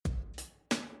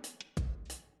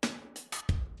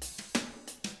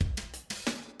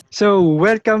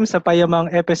Welcome sa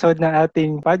payamang episode ng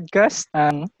ating podcast,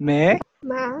 ang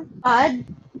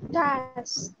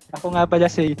Podcast. Ako nga pala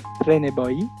si Rene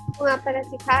Boy. Ako nga pala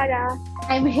si Cara.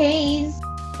 I'm Haze.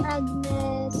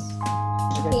 Agnes.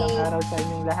 Magandang araw sa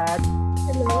inyong lahat.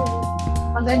 Hello.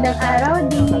 Magandang araw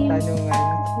din.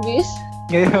 Katanungan. Yes.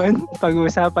 Ngayon,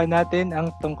 pag-uusapan natin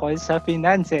ang tungkol sa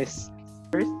finances.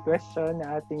 First question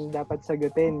na ating dapat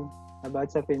sagutin about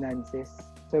sa finances.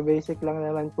 So basic lang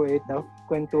naman po ito,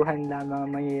 kwentuhan lamang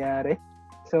ang mangyayari.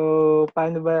 So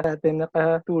paano ba natin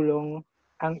nakatulong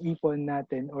ang ipon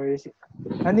natin, or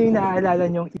ano yung naaalala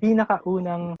nyong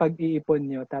pinakaunang pag-iipon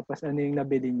nyo, tapos ano yung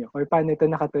nabili nyo, or paano ito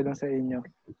nakatulong sa inyo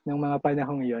ng mga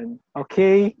panahong yon?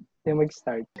 Okay, yung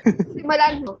mag-start.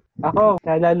 Simulan mo. Ako,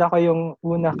 naalala ko yung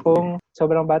una kong,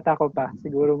 sobrang bata ko pa.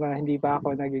 Siguro hindi pa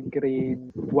ako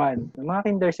nag-grade 1. Mga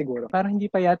kinder siguro. Parang hindi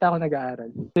pa yata ako nag-aaral.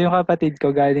 So yung kapatid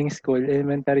ko galing school,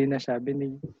 elementary na siya,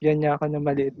 binigyan niya ako ng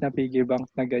maliit na piggy bank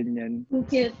na ganyan.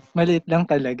 Cute. Maliit lang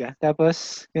talaga.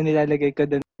 Tapos, yung nilalagay ko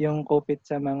doon, yung kupit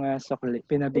sa mga sukli.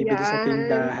 Pinabibili sa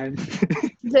tindahan.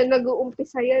 Diyan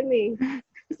nag-uumpisa yan eh.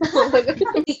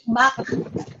 Kickback.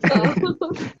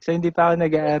 So, hindi pa ako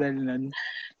nag-aaral nun.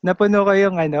 Napuno ko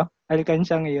yung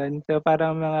alkansyang yun. So,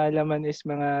 parang mga laman is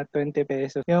mga 20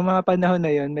 pesos. Yung mga panahon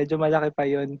na yun, medyo malaki pa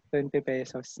yun, 20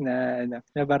 pesos na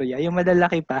barya. Yung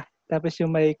malalaki pa. Tapos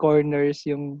yung may corners,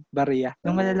 yung barya.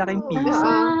 Yung malalaking piso.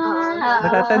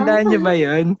 Natatandaan niyo ba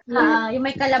yun? Yung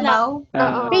may kalabaw.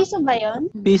 Piso ba yun?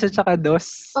 Piso tsaka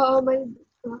dos. Oo, may...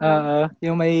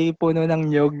 Yung may puno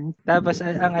ng nyog. Tapos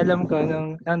ang alam ko,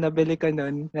 ang nabili ko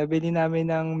nun, nabili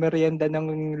namin ng merienda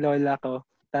ng lola ko.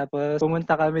 Tapos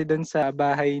pumunta kami doon sa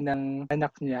bahay ng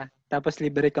anak niya. Tapos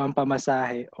libre ko ang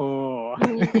pamasahe. Oh.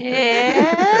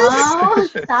 Yes! Wow!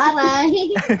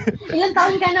 Taray! Ilang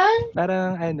taon ka nun?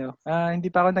 Parang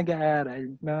hindi pa ako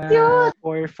nag-aaral. Mga 4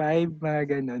 or 5, mga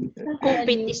ganun.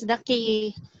 Kupit is the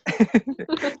key.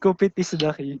 Kupit is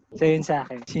the key. So yun sa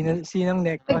akin. Sinong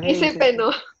next? Nag-isip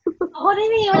no? Ako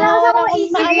rin eh. Wala ko sa mga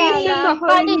isip.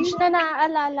 College na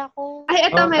naaalala ko. Ay,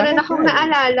 eto, meron bakit akong yan?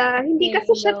 naalala. Hindi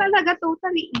kasi siya talaga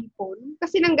totally ipon.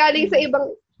 Kasi nanggaling sa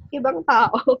ibang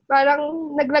tao.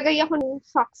 Parang naglagay ako ng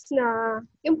socks na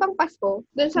yung pang Pasko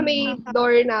doon sa may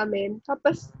door namin.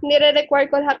 Tapos nire-require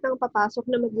ko lahat ng papasok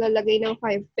na maglalagay ng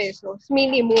 5 pesos.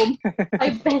 Minimum.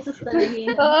 5 pesos talaga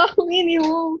yun. Oo,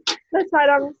 minimum. Tapos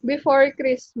parang before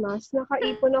Christmas,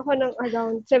 nakaipon ako ng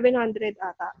around 700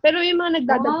 ata. Pero yung mga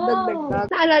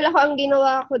nagdadagdag. Naalala ko ang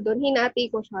ginawa ko doon,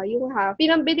 hinati ko siya, yung half.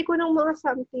 Pinambili ko ng mga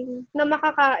something na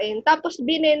makakain. Tapos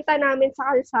binenta namin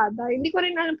sa kalsada. Hindi ko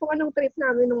rin alam kung anong trip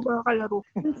namin ng mga kalaro.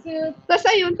 Cute. Tapos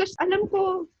ayun, kasi alam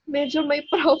ko, medyo may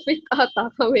profit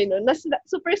ata kami nun.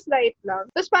 Super slight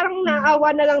lang. Tapos parang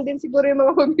naawa na lang din siguro yung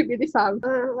mga bumibili sa amin.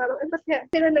 Parang, ba't kaya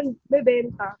sila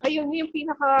nagbebenta? Ayun, yung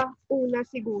pinaka-una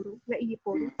siguro na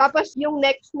ipon. Tapos yung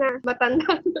next na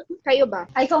matanda. Kayo ba?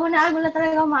 Ay, ikaw muna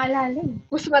talaga maalala eh.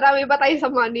 Mas marami ba tayo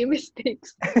sa money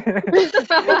mistakes?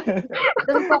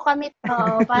 Doon po kami.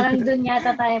 Oo, parang dun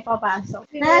yata tayo papasok.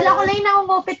 Naalala ko lang na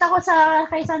umupit ako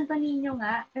kay Santo Niño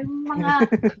nga. Yung mga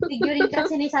figurine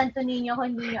kasi ni Santo Niño,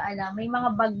 kung hindi nyo alam, may mga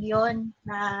bag yun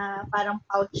na parang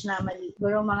pouch na mali.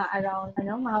 Siguro mga around,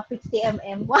 mga 50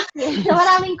 mm. So,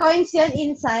 maraming coins yun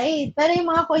inside. Pero yung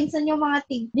mga coins nun, yung mga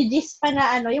digits pa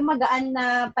na yung magaan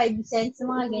na 5 cents,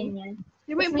 mga ganyan.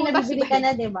 Di ba Tapos yung may butas nabibili ba? ka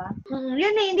na, diba?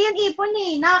 Yun eh, hindi yung ipon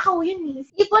eh. Nakakaw yun eh.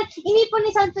 Inipon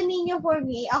ni Santo Niño for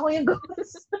me. Ako yung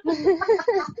ghost.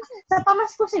 Sa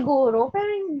pamasko siguro, pero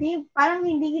hindi, parang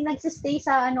hindi nagsistay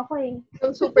sa ko eh.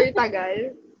 Yung super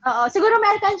tagal. Oo, siguro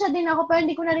may alkansya din ako, pero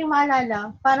hindi ko na rin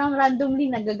maalala. Parang randomly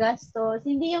nagagastos.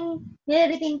 Hindi yung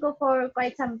nire-retain ko for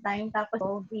quite some time,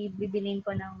 tapos bibilin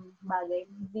ko ng bagay.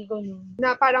 Hindi ko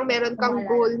Na parang meron kang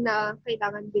goal na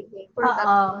kailangan bilhin. For that.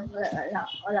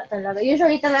 Wala talaga.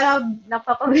 Usually talaga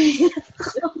napapabili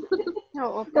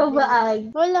Oo. Kabaag.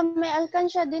 Wala, may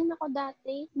alkansya din ako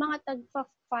dati. Mga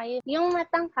tagpa-5. Yung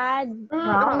matangkad.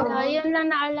 Yun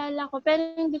lang naalala ko. Pero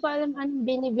hindi ko alam anong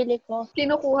binibili ko.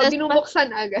 Kinukuha,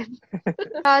 binubuksan agad.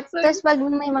 Tapos pag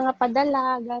may mga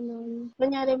padala, ganun.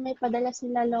 Kunyari may padala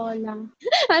sila lola.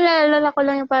 Naalala ko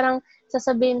lang yung parang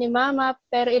sasabihin ni mama,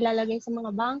 pero ilalagay sa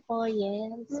mga bangko,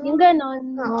 yes. Yung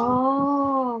ganun.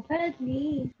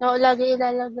 Apparently. Oo, lagi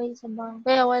ilalagay sa bangko.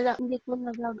 Kaya wala, hindi ko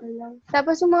nagagalaw.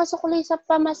 Tapos yung mga sukli sa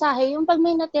pamasahe, yung pag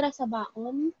may natira sa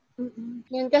baon,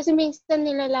 Yan, kasi minsan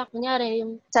nilalak, kunyari,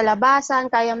 yung sa labasan,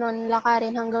 kaya mo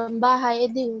nilakarin hanggang bahay,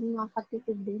 edi yun,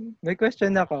 makakatipid din. May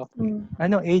question ako.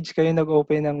 Anong age kayo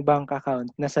nag-open ng bank account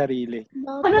na sarili?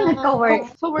 Ano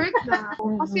nagka-work? So, work na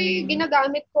ako. Kasi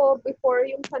ginagamit ko before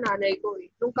yung sa nanay ko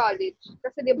nung college.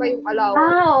 Kasi di ba yung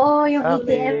allowance. Oo, yung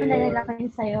Okay. ATM na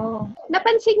nilakarin sa'yo.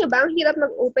 Napansin nyo ba, ang hirap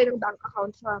mag-open ng bank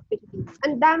account sa Pilipinas?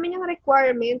 Ang dami niyang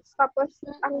requirements, tapos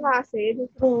ang hassle.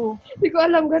 Oo. Hindi ko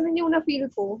alam, ganun yung na-feel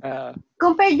ko.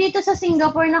 Compared dito sa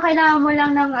Singapore na kailangan mo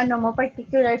lang ng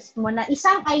particulars mo na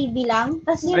isang ID lang.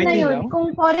 Tapos yun na ID yun. lang? Kung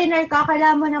foreigner ka,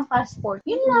 kailangan mo ng passport.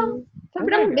 Yun lang.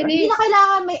 Sobrang Talaga? Hindi bilis. na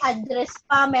kailangan may address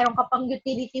pa, meron ka pang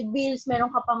utility bills,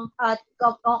 meron ka pang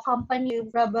company,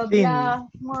 blah, blah, blah.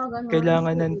 Mga ganun.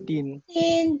 Kailangan ng TIN.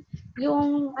 Tin,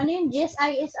 yung,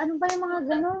 GSIS, ano ba yung mga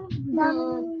ganun?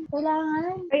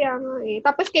 Kailangan. Kaya nga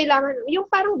Tapos kailangan, yung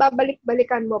parang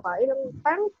babalik-balikan mo pa.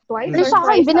 Parang twice Pero or sa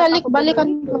akin, thrice binalik-balikan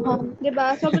ko.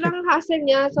 Diba? Sobrang hassle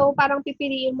niya. So, parang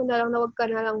pipiliin mo na lang na wag ka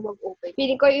na lang mag-open.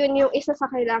 Feeling ko yun yung isa sa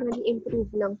kailangan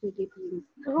i-improve ng Philippines.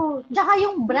 Oo. Tsaka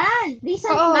yung brand.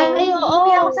 Recently, Oo.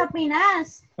 umuwi ako sa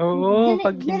Pinas. Oo,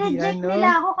 pag hindi Nireject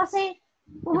nila ako kasi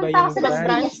pumunta ako Iba yung sa brand. Las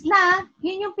Piñas na,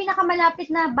 yun yung pinakamalapit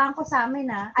na bangko sa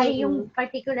amin ay yung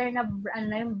particular na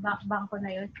yung bangko na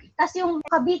yun. Tapos yung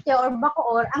Cavite or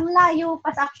Bacoor, ang layo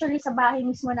pas actually sa bahay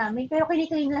mismo namin. Pero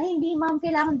kiniklaim nila, hindi ma'am,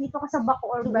 kailangan dito ka sa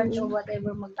Bacoor branch or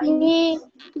whatever Hindi,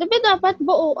 diba dapat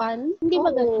buuan? Hindi ba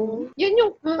ganun? Yun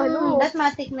yung,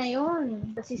 Datmatic na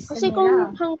yun. Sa system Kasi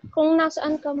nila. kung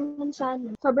nasaan ka man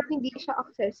sana. sobrang hindi siya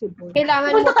accessible.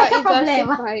 Kailangan Punta mo pa ka sa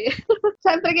problema. i-justify.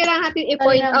 Siyempre, kailangan natin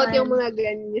i-point Sorry out naman. yung mga ganyan.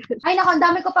 Ay nako, ang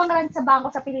dami ko pang run sa bangko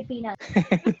sa Pilipinas.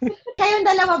 Kayong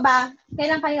dalawa ba?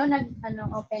 Kailan kayo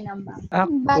open ng bank?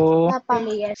 Ako, Bata pa.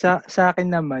 Really, yes. sa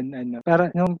akin naman, para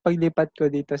nung paglipat ko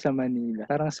dito sa Manila,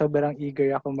 parang sobrang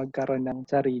eager ako magkaroon ng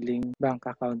sariling bank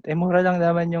account. Mura lang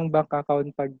naman yung bank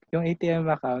account pag yung ATM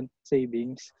account,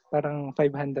 savings, parang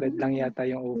 500 lang yata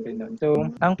yung open nun. So,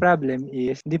 ang problem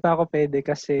is, hindi pa ako pwede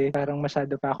kasi parang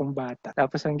masyado pa akong bata.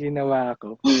 Tapos ang ginawa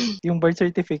ko, yung birth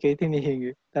certificate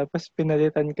hinihingi. Tapos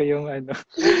pinalitan ko yung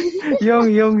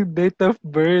yung date of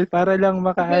birth para lang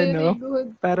Very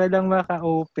good. para lang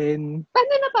maka-open.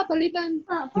 Paano napapalitan?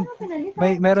 Paano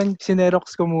pinalitan? Meron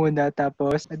sinerox ko muna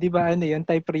tapos, 'di ba yun,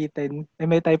 typewritten.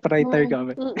 May typewriter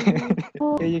kami.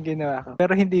 Yun yung ginawa ko.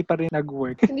 Pero hindi pa rin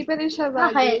nag-work. Hindi pa rin siya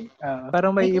Okay. valid.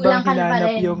 Parang may May ibang kulang ka na pa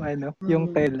hinanap rin. yung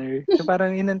teller. So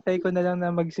parang inantay ko na lang na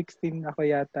mag-16 ako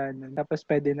yata nun. Tapos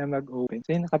pwede na mag-open.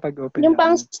 So yun, nakapag-open Yung ako.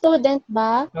 pang student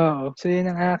ba? Oo. So yun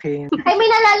ang akin. Ay, may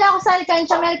nalala ko sa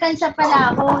Alcansya. May Alcansya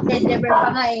pala ako. Dead never pa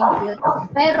nga cute.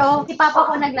 Pero, si Papa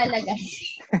ko naglalagay.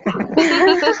 Pero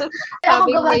ako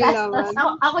Sabing may gumagastos.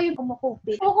 laman. Ako yung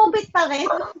kumukupit. Kumukupit pa rin.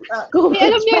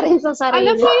 Alam niyo, pa rin sa sarili.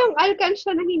 Alam mo yung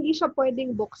Alcansya na hindi siya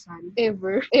pwedeng buksan.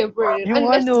 Ever. Yung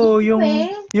Unless, yung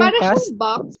parang cast. siyang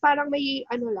box, parang may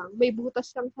may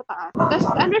butas lang sa taas. Tapos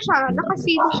siya,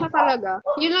 nakasil siya talaga.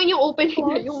 Yun lang yung opening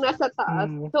na yung nasa taas.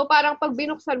 So parang pag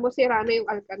binuksan mo, sira na yung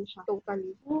Alcansya.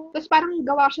 Totally. Tapos parang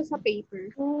gawa siya sa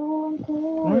paper. Oh,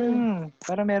 cool.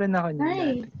 Para meron ako niyan.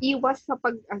 Ay. Iwas sa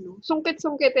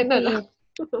sungkit-sungkitin na lang.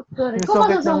 Sorry. Yung Kung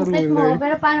socket ng masusungkit mo, ruler.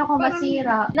 pero paano kung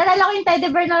masira? Nalala ko yung teddy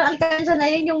bear ng Alcansya na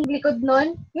yun, yung likod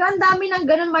nun. Yung ang dami ng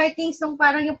ganun markings nung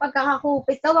parang yung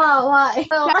pagkakakupit. Kawawa.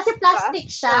 Kasi plastic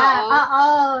siya. Oo.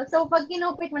 So, pag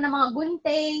kinupit mo ng mga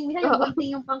gunting, minsan yung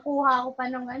gunting yung pangkuha ko pa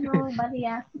ng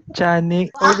bariya.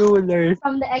 Chani o ruler.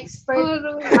 From the expert.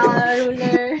 Puro.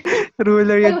 Ruler.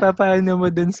 Ruler yan, papaano mo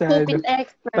dun sa Stupid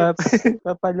experts.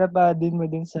 papalabadin mo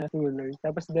dun sa ruler.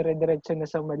 Tapos dire-diretso na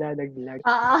sa malalaglag.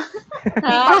 Oo.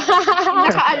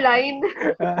 Naka-align.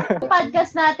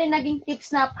 Podcast natin naging tips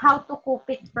na how to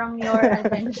kupit from your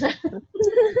Alcansya.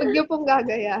 Huwag niyo pong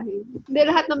gagayahin. Hindi,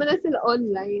 lahat naman na sila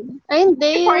online. Ay,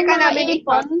 hindi. Before Yung ka mga namin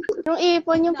ipon. Yung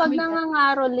ipon, yung pag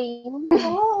nangangaroling.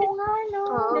 Oo nga, no.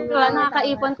 Diba,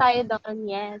 nakakaipon tayo doon,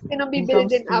 yes. Sinong bibili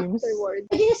din Income streams. afterward.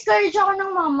 Discourage ako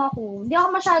ng mama ko.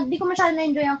 Di ko masyado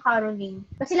na-enjoy ang caroling.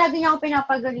 Kasi lagi niya ako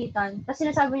pinapagalitan. Tapos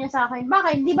sinasabi niya sa akin,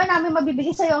 bakit? Di ba namin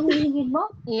mabibigay sa'yo ang hilingin mo?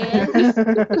 Yes.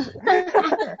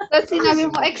 Tapos sinabi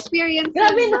mo, experience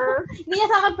Grabe na. Hindi niya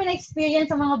sa akin pina-experience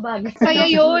sa mga bagay. Kaya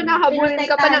yun, nahabulin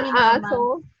ka pa ng Pinotektahan ni aso.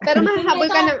 Pero mahahabol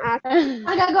ka ng aso.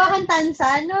 Ang gagawa kang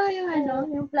tansan, no?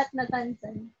 Yung flat na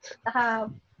tansan. Saka,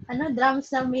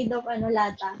 drums na made of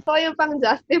lata. So, yung pang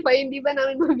justify, hindi ba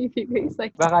namin mabibigay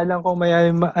sa'yo? Baka lang kung may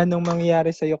anong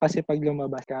mangyayari sa'yo kasi pag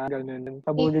lumabas ka, ganun.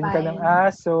 Pabulin ka ng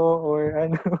aso or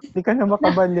hindi ka na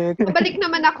makabalik. Balik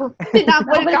naman ako.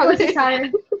 Tinapol ka. Nakabalik ko si Sar.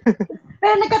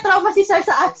 Pero nagka-trauma si Sar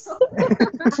sa aso.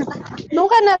 Nung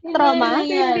ka na trauma?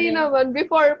 Hindi nangyari. Hindi naman.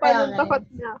 Before pa, Kaya nung nga. takot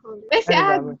na ako. Kasi Ay,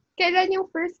 dami. Kailan yung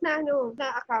first na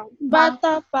account?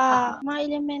 Bata pa, mga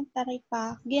elementary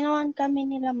pa, ginawan kami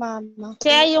nila mama.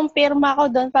 Kaya yung pirma ko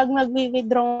doon, pag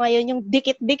mag-withdraw ngayon, yung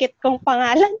dikit-dikit kong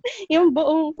pangalan, yung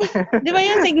buong, di ba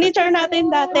yung signature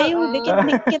natin dati, yung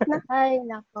dikit-dikit na, ay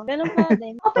nako, ganun pa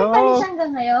din. Open pa rin siya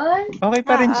hanggang ngayon. Okay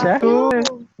pa rin siya? Cool.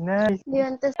 Nice.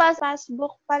 Yun, tapos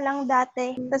passbook pa lang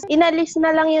dati. Tapos inalis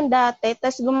na lang yung dati,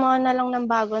 tapos gumawa na lang ng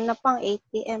bago na pang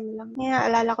ATM lang. Kaya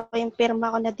alala ko yung pirma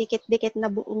ko na dikit-dikit na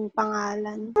buong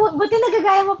pangalan. Buti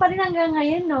nagagaya mo pa rin hanggang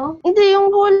ngayon, no? Hindi,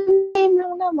 yung whole name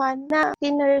lang naman na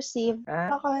tinreceive.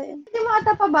 Okay. Hindi mo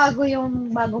ata pa bago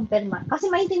yung bagong perma.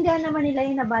 Kasi maintindihan naman nila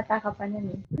yung nabata ka pa nun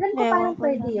eh. Ilan pa parang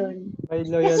pwede yun? May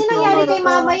Kasi loyalty. nangyari kay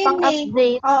mama yun eh.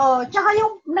 Pang-update. Oo. Tsaka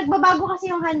yung nagbabago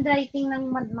kasi yung handwriting ng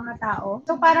mga tao.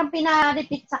 So parang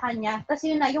pina-repeat sa kanya. Tapos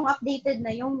yun na, yung updated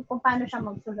na yung kung paano siya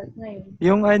magsulat ngayon.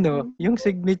 Yung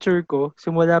signature ko,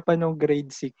 simula pa nung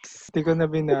grade 6. Hindi ko na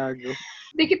binago.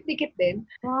 Dikit-dikit din.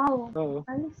 Wow. Oo.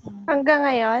 Alis ah. Hanggang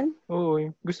ngayon?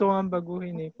 Oo. Gusto ko nga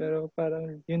baguhin eh. Pero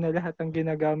parang yun na lahat ang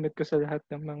ginagamit ko sa lahat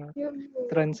ng mga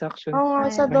transactions. Oo,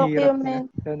 sa Mahirap document.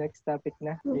 na. So next topic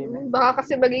na. Yun na. Baka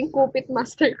kasi maging kupit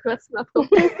masterclass na to.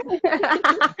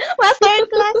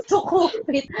 Masterclass!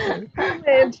 Sukupit.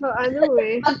 Medyo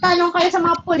Magtanong kayo sa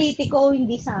mga politiko,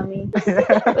 hindi sa amin.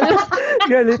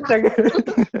 Galit na galit.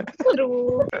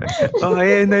 True.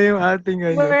 Okay, na yung ating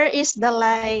Where is the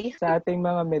lie? sa ating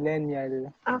mga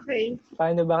millennial. Okay.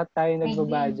 Paano ba tayo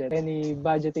nagbo-budget? Any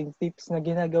budgeting tips na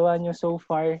ginagawa nyo so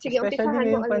far? Sige, Especially umpisahan mo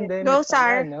ngayong ulit. pandemic. Go,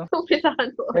 Sar. Umpisahan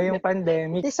mo. Ngayong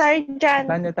pandemic, Si Sarjan.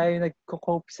 paano tayo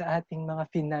nagko-cope sa ating mga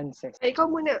finances? Ay, ikaw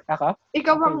muna. Ako?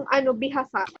 Ikaw ang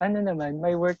bihasa. Ano naman,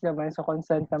 may work naman, so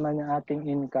constant naman ang ating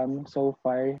income so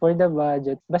far. For the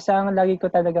budget, basta ang lagi ko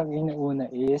talagang inuuna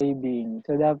is saving.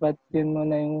 So, dapat yun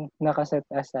muna yung nakaset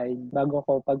aside bago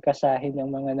ko pagkasahin yung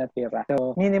mga natira.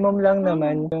 So, minimum lang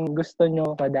naman yung gusto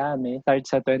nyo madami. Start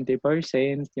sa 20%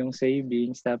 yung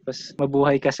savings, tapos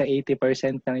mabuhay ka sa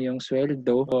 80% ng yung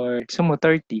sweldo or sumo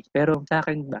 30. Pero sa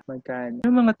akin ba, magkano?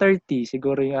 Yung mga 30,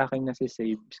 siguro yung aking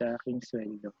nasisave sa aking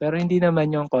sweldo. Pero hindi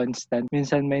naman yung constant.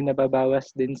 Minsan may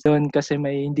nababawas din doon kasi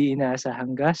may hindi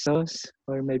inaasahang gastos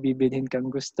or may bibilhin kang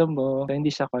gusto mo. So,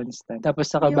 hindi siya constant. Tapos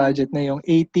saka-budget na yung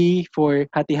 80 for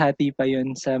hati-hati pa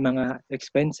yun sa mga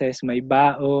expenses. May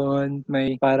baon,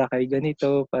 may para kay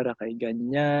ganito, para kay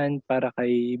ganyan, para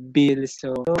kay bills.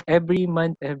 So every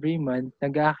month,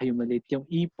 nag-accumulate yung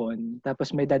ipon.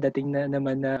 Tapos may dadating na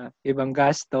naman na ibang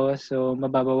gastos. So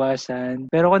mababawasan.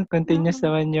 Pero continuous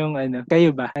naman yung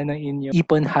kayo ba? Anong inyong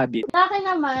ipon habit? Sa akin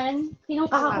naman,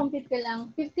 kakakompute ko lang,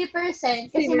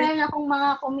 50% kasi meron akong mga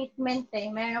commitment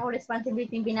meron akong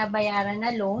responsibility binabayaran na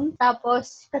loan.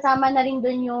 Tapos, kasama na rin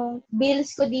dun yung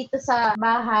bills ko dito sa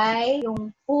bahay,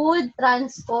 yung food,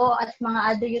 transpo, at mga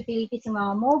other utilities, yung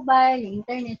mga mobile, yung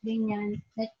internet, ganyan,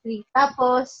 Netflix.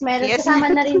 Tapos, kasama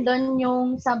na rin dun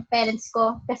yung sa parents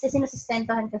ko kasi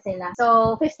sinusustentuhan ko sila.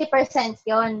 So, 50%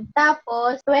 yon.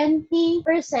 Tapos,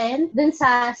 20% dun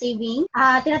sa saving.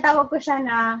 Tinatawag ko siya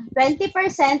na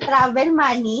 20% travel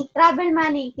money. Travel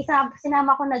money,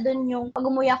 sinama ko na dun yung pag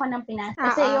umuwi ako ng Pinas.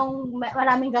 Kasi yung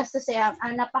maraming gastos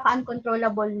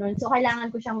napaka-uncontrollable nun. So,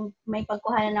 kailangan ko siyang may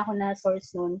pagkuhanan ako na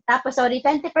source nun. Tapos,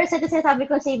 20% kasi sabi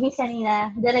ko savings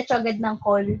kanina, diretso agad ng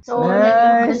call. So,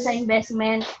 nag-dun sa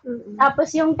investment.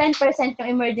 Tapos, yung 10% yung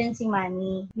emergency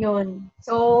money. Yun.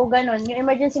 So, ganun. Yung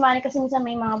emergency money kasi minsan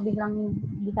may mga biglang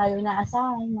di tayo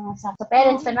naasahan. Sa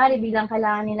parents, kanwari, biglang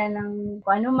kailangan nila ng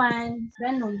kung ano man.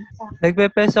 Ganun.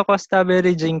 Nagpe-peso cost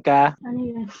averaging ka? Ano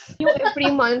yun? Yung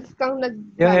every month kang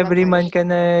Yung every month ka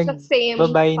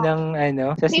nag-babay ng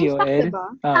sa same stock, COL? diba?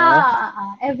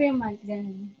 Every month,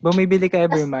 ganun. Bumibili ka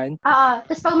every month?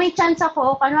 Tapos pag may chance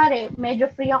ako, kanwari, medyo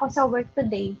free ako sa work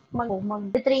today,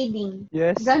 mag-trading.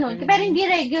 Yes. Ganun. Pero hindi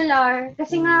regular.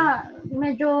 Kasi nga,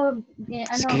 medyo,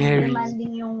 scary.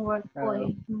 demanding yung work ko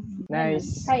eh.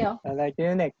 Nice. Kayo? I like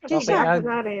you, Nick. Okay,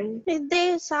 na rin.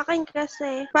 Hindi, sa akin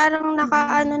kasi, parang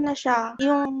nakaano na siya,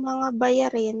 yung mga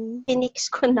bayarin,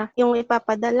 pinix ko na, yung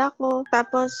ipapadala ko,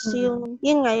 tapos yun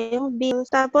nga, yung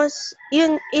bills, tapos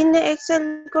yun,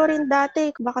 in-excel ko rin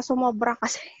dati, baka sumobra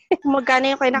kasi.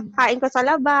 Magkano yung kinakain ko sa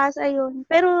labas, ayun.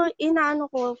 Pero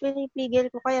inaano ko, pinipigil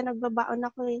ko, kaya nagbabaon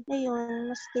ako eh. Ayun,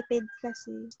 mas tipid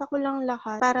kasi. Gusto ko lang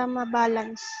lahat para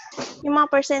mabalance. Yung mga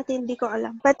percent hindi ko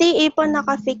alam. Pati ipon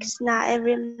naka-fix na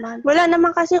every month. Wala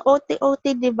naman kasi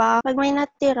OT-OT, diba? Pag may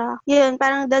natira, yun,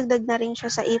 parang dagdag na rin siya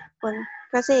sa ipon.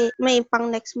 Kasi may pang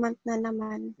next month na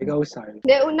naman. Ikaw, Sar.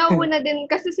 Una din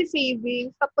kasi si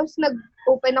savings. Tapos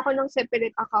nag-open ako ng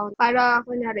separate account para,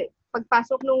 kunyari,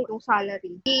 pagpasok nung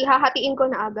salary, ihahatiin ko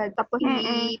na agad, tapos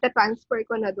i-transfer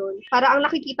ko na doon. Para ang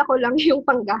nakikita ko lang yung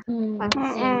panggas. Ang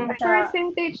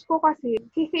percentage ko kasi,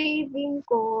 si saving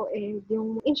ko and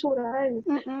yung insurance.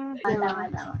 Tama.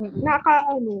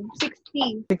 Naka,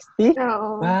 60. 60?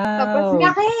 Oo. Wow. Tapos,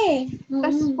 Laki!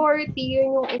 tas 40,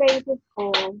 yun yung expenses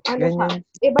ko. Ano siya? Ganyan.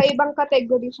 Iba-ibang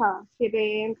category siya. Si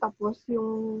rent, tapos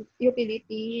yung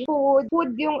utility, food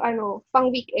yung pang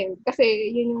weekend.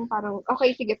 Kasi yun yung parang,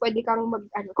 okay, sige, pwede kang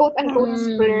quote-unquote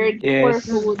splurge for Yes.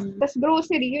 food. Tas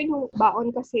grocery, yun yung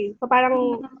baon kasi. So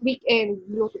parang weekend,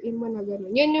 lutuin mo na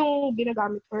gano'n. Yun yung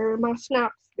ginagamit for mga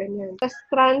snacks. Ganyan. Tapos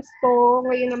transpo,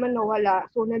 ngayon naman nawala.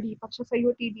 So, nalipat siya sa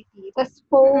utility. Tapos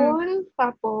phone,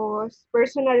 tapos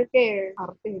personal care.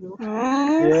 Arte, no?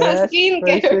 Yes.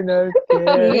 Skincare. Personal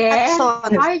care. Yes!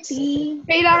 Exotic. Party!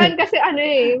 Kailangan kasi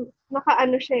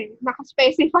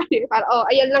naka-specify para,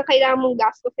 ayan lang kailangan mong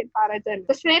gastusin para dyan.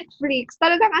 Tapos Netflix,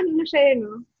 talagang na siya,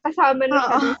 no? Kasama na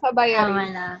siya dun sa Tama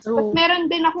bayarin. na. Tapos meron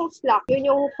din akong Slack, yun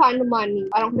yung fun money.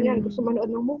 Parang kunyan, gusto manood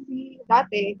ng movie.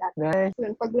 Dati. Nice.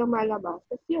 Yun, pag lumalabas.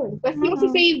 Tapos yun. Tapos yung si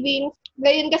savings,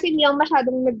 ngayon kasi hindi ako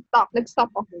masyadong nag-stop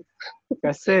ako.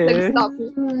 Kasi, Nag-stop.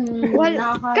 Well,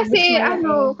 kasi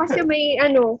nakakadismaya. kasi may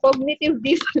cognitive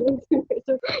dissonance.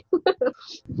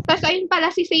 Tapos ayun pala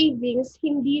si savings,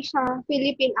 hindi siya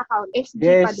Philippine account, SG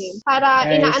pa Yes. din. Para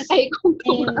Yes. inaantay kong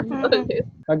ulit.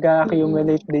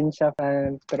 mag-accumulate din siya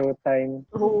through time.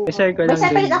 I-share ko May lang din.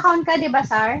 separate account ka, di ba,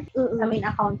 Sar? Mm-mm. Sa main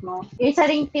account mo. Yung isa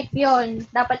ring tip yun.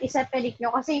 Dapat i-separate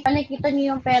nyo. Kasi pag nakikita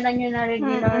nyo yung pera nyo na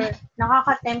regular,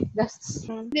 nakaka-tempt gasts.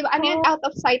 Di ba? Ano yun? Out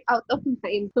of sight, out of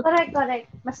mind. Correct.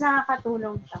 Mas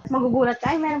nakakatulong siya. Magugulat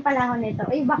ka, ay, meron pala ako nito.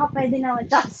 Ay, baka pwede na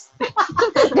mag-just.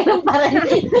 Ganun pa rin.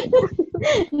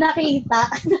 Nakita.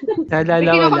 Naalala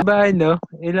ko lang. Ba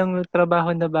ilang trabaho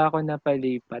na ba ako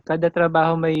napalipat? Kada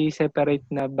trabaho may separate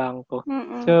na bangko.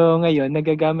 So ngayon,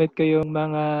 nagagamit ko yung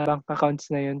mga bank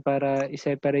accounts na yun para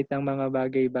i-separate ang mga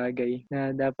bagay-bagay na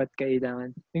dapat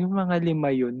kailangan. Yung mga 5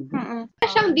 yun.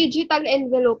 Siyang digital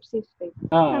envelope system.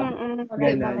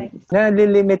 Ganun.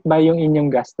 Nalilimit ba yung inyong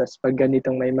gastos pag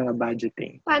ganitong may mga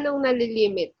budgeting? Paano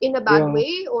nalilimit? In a bad Yung-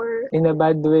 way or In a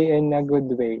bad way and a good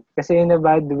way. Kasi in a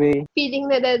bad way, feeling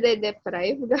na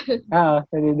deprive?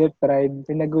 nade-deprive.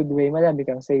 In a good way, marami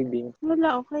kang saving.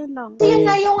 Wala, okay lang. So, yun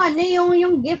nga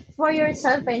yung gift for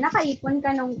yourself Nakaipon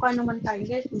ka nung kung man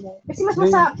target mo. Kasi mas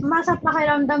masa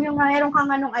pakiramdam yung mayroon ka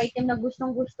nga nung item na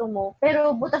gustong-gusto mo.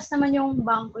 Pero butas naman yung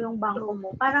bangko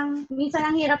mo. Parang minsan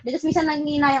ang hirap din. Tapos minsan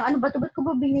nanginayang, ba't ko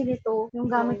ba binili to?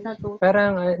 Yung gamit na to.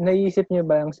 Parang naisip niyo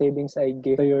ba ang savings ay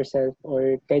gift to yourself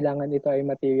or kailangan ito ay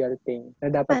material thing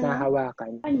na dapat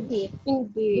nahawakan? Hindi.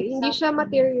 Hindi siya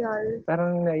material.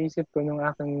 Parang naisip ko nung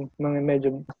aking mga medyo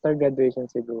after graduation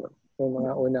siguro, yung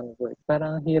mga unang work.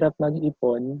 Parang ang hirap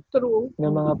mag-ipon True.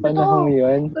 ng mga panahong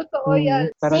yun. Totoo yan.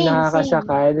 Parang Same.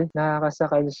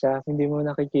 nakakasakal siya. Hindi mo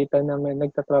nakikita na may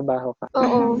nagtatrabaho ka.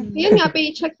 Oo. Yun nga,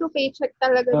 paycheck to paycheck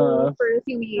talaga nung for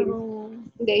few years.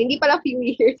 Hindi pala few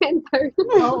years.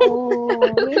 Oo.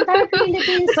 Yung entire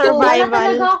Philippines ko, Survival. wala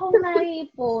talaga akong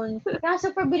naipon. Kaya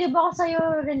super bilib ako sa'yo,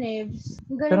 Renebs.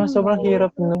 Pero sobrang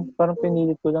hirap nung parang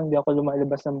pinilit ko lang. Di ako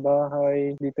lumalabas ng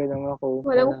bahay. Dito lang ako.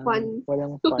 Walang fun.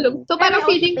 Walang fun. So parang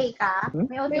May feeling, OTP ka?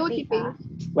 May may OTP OTP. ka?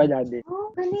 Wala din.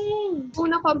 Oh, galing.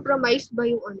 una compromise ba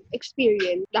yung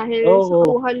experience? Dahil Oo. sa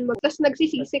kuhan mo. Tapos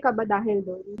nagsisisi ka ba dahil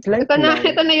doon? Slight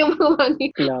Ito na yung mga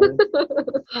lang.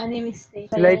 Ano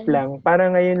mistake? Slight lang.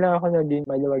 Parang ngayon lang ako naging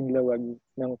maluwag-luwag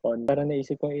ng phone. Parang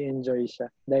naisip kong i-enjoy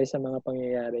siya dahil sa mga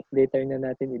pangyayari. Later na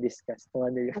natin i-discuss kung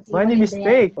ano yung money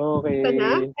mistake. Okay. Ito na?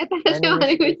 Ito na siya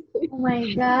Money money mistake. Oh my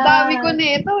God. Dami ko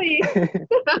nito eh.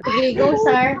 Okay, go,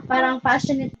 sir. Parang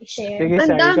passionate i-share. Sige, Ang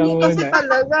Sar, ikaw dami kasi muna.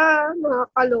 talaga,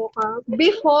 nakakaloka.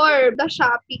 Before the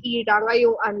Shopee era,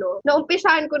 ngayong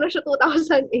naumpisahan ko na siya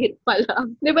 2008 pa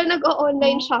lang. Di ba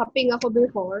nag-o-online shopping ako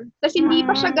before? Tapos hindi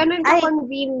pa siya ganun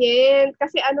ka-convenient.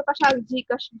 Kasi pa siya,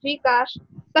 Gcash.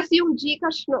 Tapos yung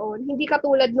Gcash noon, hindi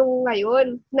katulad nung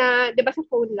ngayon, na, di ba sa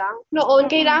phone lang? Noon,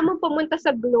 kailangan mo pumunta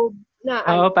sa Globe na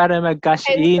Oo, para mag-cash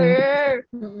in. enter.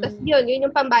 Tapos yun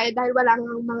yung pambayad dahil wala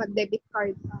nang mga debit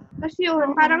card pa. Tapos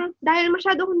yun, parang dahil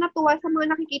masyado akong natuwa sa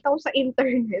mga nakikita ko sa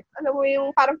internet. Alam mo yung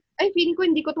parang, feeling ko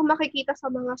hindi ko ito makikita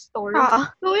sa mga store.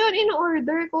 So yun,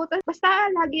 in-order ko. Tapos basta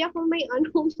lagi ako may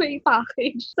may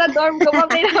package. Sa dorm ko pa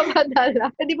pinapadala.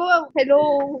 Di ba, hello,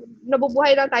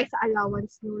 nabubuhay lang tayo sa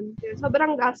allowance nun. Yun,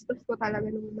 sobrang gastos ko talaga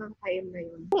nung mga time na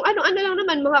yun. Kung ano-ano lang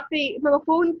naman, mga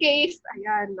phone case,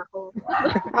 ayan, ako.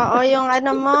 Oo, yung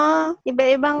ano mo,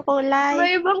 iba-ibang kulay.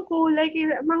 May ibang kulay.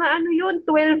 Mga ano yun,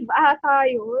 12 ata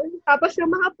yun. Tapos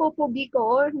yung mga pupugi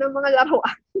ko ng mga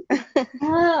laruan.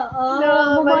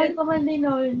 Bumalik ko man din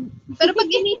nun. Pero pag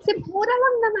inisip, mura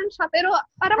lang naman siya. Pero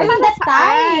parang Ay, para that saan?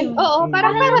 time. Oo,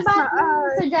 parang para saan?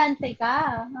 Estudyante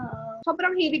ka.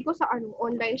 Sobrang hilig ko sa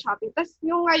online shopping. Tapos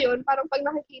yung ngayon, parang pag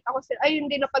nakikita ko sila, ay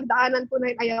hindi na pagdaanan ko na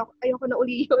yun, ayoko na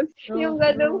uli yun. Yung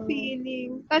ganong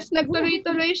feeling. Tapos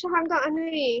nagtuloy-tuloy siya hanggang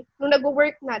nung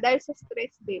nag-work na dahil sa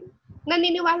stress din.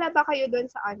 Naniniwala ba kayo doon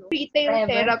sa retail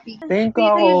therapy? Tingin ko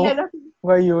Retail ako therapy.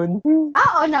 ngayon.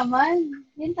 Oo naman.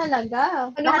 Yun talaga.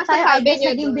 Ano Lahat tayo, I masasabi guess, niyo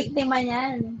naging doon? biktima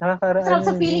niyan. Nakakaraan. Sarap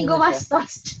sa feeling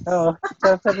gumastos. Oo.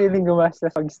 Sarap sa feeling gumastos.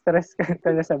 Pag stress ka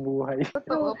na sa buhay.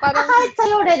 Totoo. Parang, Kahit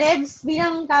sa'yo, Rebs,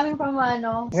 bilang coming from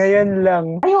Ngayon lang.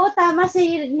 Ay, oo, tama.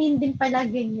 Si Nin din pala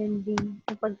ganyan din.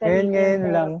 Ngayon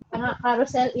lang. Parang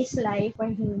carousel is life for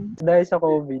him. Dahil sa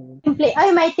COVID. Ay,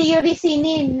 may theory si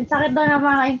Nin. Sakit daw ng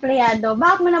mga empleyado.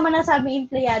 Bakit mo naman nasabi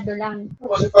empleyado lang?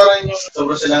 Kasi parang yung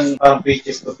sobra silang parang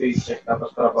paycheck to paycheck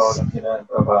tapos trabaho lang sila ng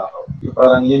trabaho.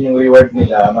 Parang yun yung reward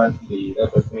nila monthly.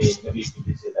 Dapat may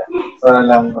nabibigay sila. Para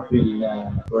lang ma-feel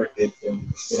na worth it yung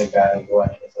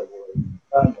pinagagawa nila sa buhay.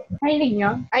 Parang Mahilig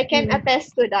nyo? I can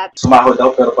attest to that. sumahod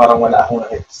daw pero parang wala akong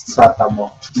nakikita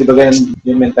mo. Di ba ganun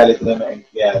yung mentality na ng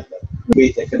empleyado?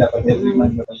 Paycheck ka dapat every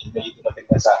month may dumating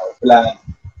na sahod. Kailangan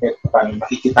kahit paano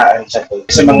makikitaan siya doon.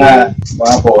 Kasi mga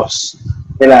boss,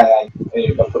 kailangan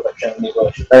mag-put siya ng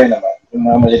negosyo. Tayo naman, yung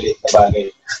mga maliliit na bagay.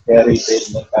 Kaya retail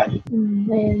ng tayo.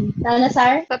 Ayun. Tama,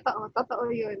 Sar?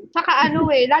 Totoo yun. Tsaka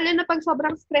lalo na pag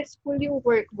sobrang stressful yung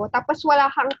work mo, tapos wala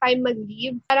kang time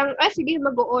mag-leave, parang, sige,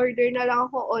 mag-order na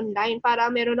lang ako online para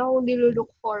meron akong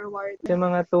nilulook forward. Sa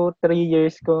mga 2-3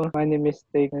 years ko, money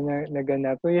mistake na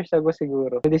naganap. 2 years ago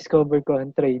siguro, na-discover ko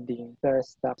ang trading sa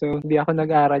stock. So, hindi ako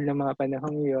nag-aral ng mga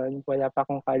panahong yun. Wala pa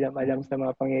akong kalam-alam sa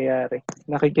mga pangyayari.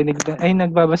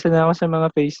 Nagbabasa na ako sa mga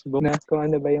Facebook na kung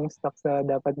ano ba yung stocks na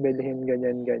dapat bilhin,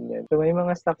 ganyan. So, may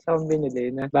mga stocks akong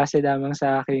binili na base lamang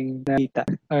sa aking nakita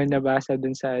or nabasa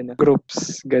dun sa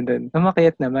groups, ganun.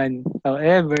 Umakyat naman.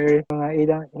 However, mga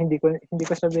ilang, hindi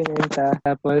ko siya binenta.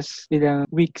 Tapos, ilang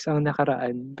weeks ang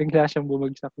nakaraan, bigla siyang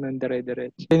bumagsak ng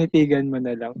dire-diretso. Tinitigan mo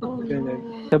na lang.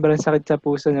 Ganun. Sobrang sakit sa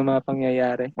puso ng mga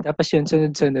pangyayari. Tapos yun,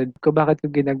 sunod-sunod, bakit ko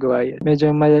ginagawa yun?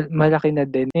 Medyo malaki na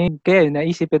din. Kaya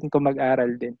naisipin ko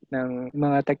mag-aral din ng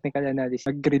mga technical analysis,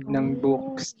 mag-read ng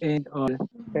books and all.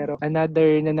 Pero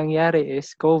another na nangyari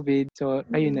is COVID. So,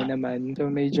 ayun na naman. So,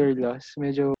 major loss.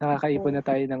 Medyo nakakaipon na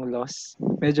tayo ng loss.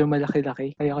 Medyo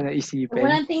malaki-laki. Kaya ko naisipin.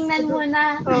 Walang tingnan mo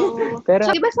na. Oo. Pero,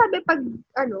 So, di ba sabi pag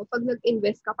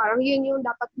nag-invest ka, parang yun yung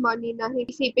dapat money na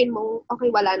isipin mo, okay,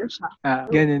 wala na siya.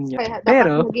 ganun nga. Kaya dapat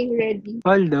Pero, maging ready.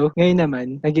 although, ngayon naman,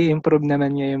 nag-i-improve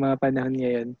naman ngayon yung mga panahon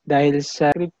ngayon. Dahil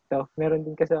sa crypto, meron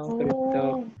din kasi akong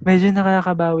crypto. Medyo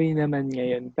nakakabawi naman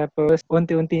ngayon. Tapos,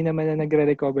 unti-unti naman na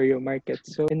nagre-recover yung market.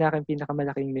 So, yun na aking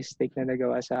pinakamalaking mistake na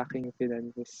nagawa sa aking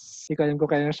finances. Hindi ko alam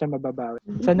kung kailan siya mababawi.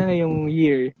 Sana ngayong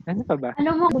year, ano pa ba?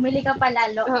 Ano mo, bumili ka pa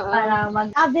lalo Oo. para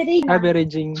mag-average na.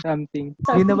 Averaging something.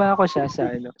 Ginawa ko siya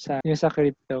yung sa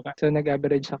crypto. So,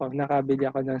 nag-average ako. Nakabili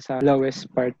ako ng sa lowest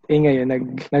part. Ngayon,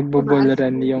 nagbo-bull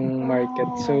run yung market.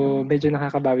 So, medyo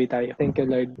nakakabawi tayo. Thank you,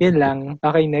 Lord. Yun lang.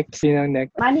 Okay, next. Yun ang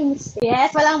next. Money mistake.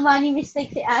 Yes, walang money mistake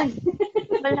si Ann.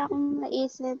 Wala akong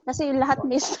naisip. Kasi lahat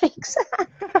mistakes.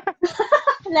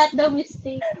 Lahat daw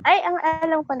mistake. Ay, ang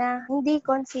alam ko na, hindi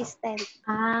consistent.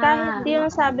 Kahit yung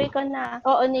sabi ko na,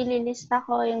 oo, nililista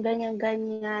ko yung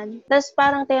ganyan-ganyan. Tapos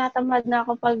parang tinatamad na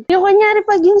ako yung kunyari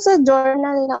pag yung sa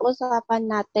journal na usapan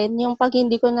natin, yung pag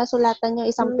hindi ko nasulatan yung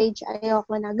isang page,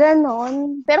 ayoko na.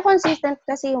 Ganon. Pero consistent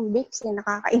kasi yung Bix,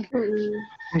 nakakain.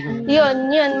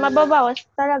 Yun, mababawas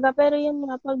talaga. Pero yun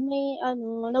nga, pag may,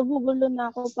 nagugulo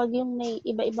na ako pag yung may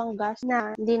iba-ibang gas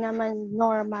na hindi naman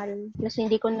normal. Kasi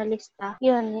hindi ko nalista.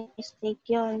 Yun, mistake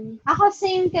yun. Ako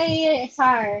same kay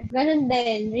Sar. Ganun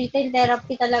din. Retail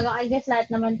therapy talaga. I guess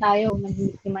lahat naman tayo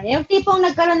nag-biktima. Yung tipong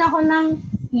nagkaroon ako ng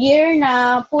year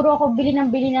na puro ako bili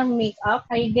ng makeup.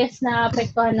 I guess na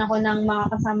apektuhan ako ng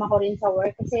mga kasama ko rin sa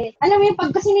work. Kasi, alam mo yung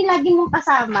pag kasi nilagi mong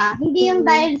kasama, hindi yung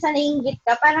dahil sa nainggit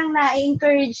ka, parang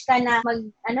na-encourage ka na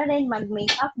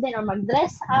mag-makeup din or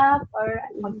mag-dress up or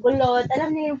magkulot.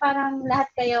 Alam mo yung parang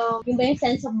lahat kayo, yung ba yung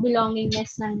sense of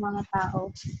belongingness ng mga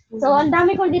tao. So, ang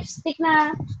dami kong lipstick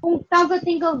na, kung come to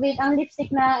think of it, ang lipstick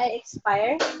na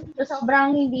expire. So,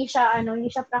 sobrang hindi siya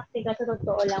practical sa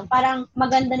totoo lang. Parang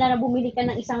maganda na bumili ka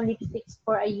ng isang lipsticks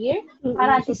for a year.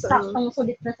 Para at least saktong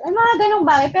sulit na. Ay, mga ganong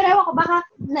bagay. Pero ewan ko, baka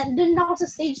dun ako sa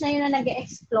stage na yun na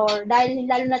nag-explore. Dahil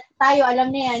lalo na tayo, alam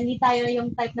na yan, hindi tayo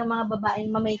yung type ng mga babaeng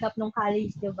ma-makeup nung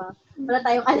college, di ba? Wala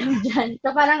tayong alam dyan.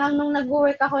 So parang nung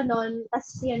nag-work ako noon,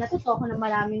 tapos yun, natuto ako ng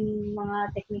maraming mga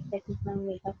technique ng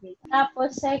makeup.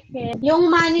 Tapos second, yung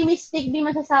money mistake, di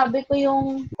masasabi ko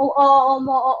yung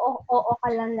oo ka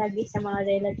lang lagi sa mga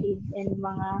relatives and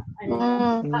mga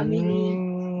family.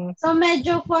 So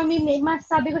medyo for me,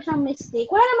 masasabi ko siyang mistake.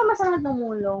 Wala naman masama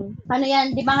tumulong. Ano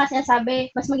yan, di ba nga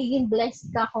sinasabi, mas magiging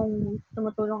blessed ka kung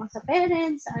tumutulong ka sa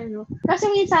parents, ano.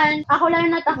 Kasi minsan, ako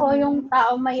lang yung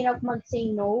tao mahirap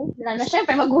mag-say no. Na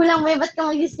syempre, magulang mo, ba't ka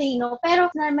mag-say no?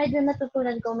 Pero na medyo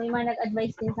natutunan ko, may mga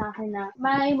nag-advise din sa akin na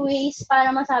may ways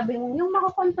para masabi mo, yung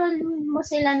makakontrol mo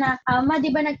sila na, di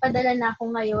ba nagpadala na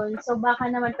ako ngayon? So baka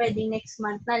naman pwedeng next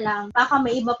month na lang. Baka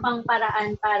may iba pang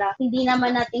paraan para hindi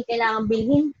naman natin kailangan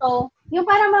bilhin to. Yung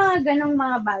parang mga ganong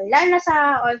mga bagay, lalo na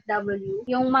sa OFW,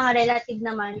 yung mga relative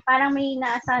naman, parang may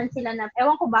naasahan sila na,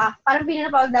 ewan ko ba, parang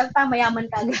pinila pa OFW, parang mayaman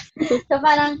ka agad. So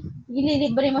parang,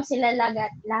 ililibre mo sila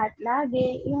lahat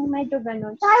lagi, yung medyo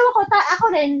ganon. Tsaka ewan ko, ako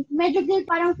rin, medyo din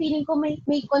parang feeling ko may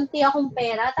konti akong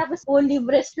pera, tapos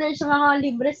libre splurge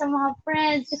libre sa mga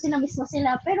friends, kasi na-miss mo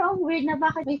sila. Pero ang weird na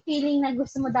bakit may feeling na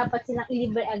gusto mo dapat silang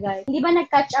ilibre agad. Hindi ba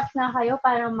nag-catch up na kayo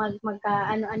para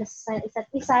magka-ano sa isa't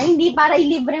isa? Hindi para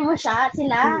ilibre mo siya,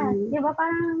 sila. Di ba?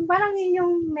 Parang yun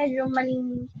yung medyo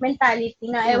maling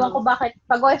mentality na ewan ko bakit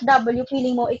pag OFW,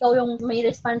 feeling mo ikaw yung may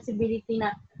responsibility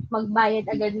na magbayad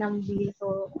agad ng bill.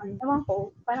 So, ewan ko,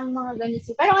 parang mga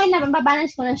ganito. Pero ngayon,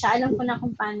 mababalance ko na siya. Alam ko na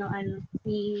kung paano,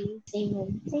 say no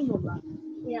ba?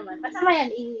 Hindi naman. Masama yan,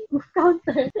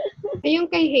 i-counter. Yung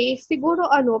kay Hayes, siguro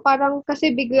parang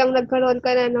kasi biglang nagkaroon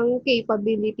ka na ng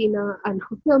capability na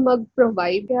na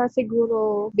mag-provide. Kaya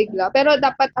siguro bigla. Pero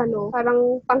dapat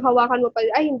parang panghawakan mo pa,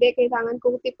 ay hindi, kailangan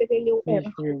kong tipirin yung pera.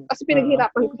 Kasi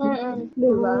pinaghirapan ko.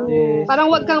 Diba? Yes.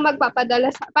 Parang wag kang magpapadala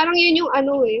parang yun yung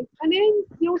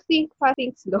yung think fast,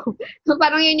 think slow. So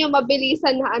parang yun yung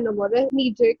mabilisan na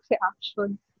knee-jerk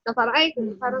reaction. Na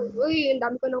parang, uy, ang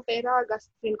dami ko ng pera,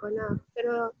 gastin ko na.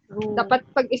 Pero, dapat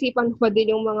pag-isipan mo pa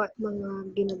din yung mga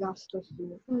ginagastos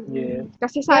mo. Yeah.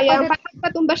 Kasi sayang, parang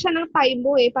patumba siya ng time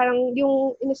mo Parang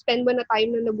yung in-spend mo na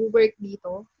time na nag-work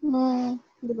dito.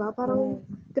 Diba? Parang,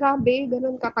 grabe,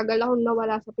 ganun katagal akong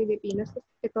nawala sa Pilipinas.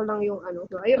 Ito lang yung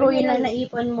True yun lang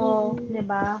naipon mo,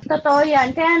 diba? Totoo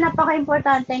yan. Kaya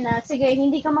napaka-importante na, sige,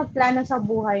 hindi ka magplano sa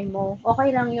buhay mo.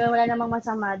 Okay lang yun, wala namang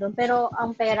masama doon. Pero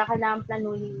ang pera, kailangan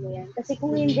planuhin mo yan. Kasi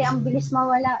kung hindi, ang bilis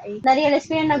mawala Na-realize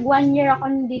ko yan, 1 year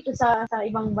ako dito sa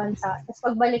ibang bansa. Tapos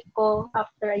pagbalik ko,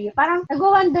 after a year, parang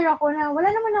nag-wonder ako na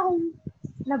wala naman akong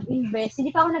nag-invest. Hindi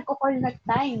pa ako nagko-call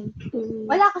time.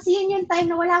 Wala kasi yun yung time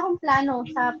na wala akong plano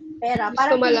sa pera.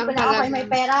 Parang hindi ko na may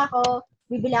pera ako,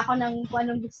 bibili ako ng kung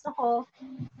anong gusto ko,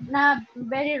 na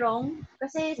very wrong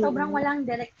kasi sobrang walang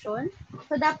direction.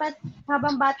 So, dapat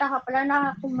habang bata ka pala na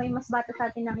kung may mas bata sa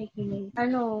atin nakikinig.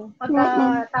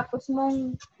 Pagka-tapos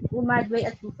mong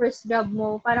graduate at first job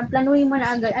mo, parang planuhin mo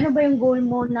na agad. Ano ba yung goal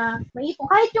mo na maipon?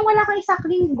 Kahit yung wala kang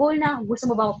exactly goal na gusto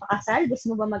mo ba magpakasal?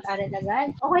 Gusto mo ba mag-aral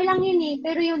agad? Okay lang yun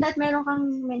Pero yung that meron kang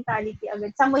mentality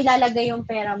agad. Saan mo ilalagay yung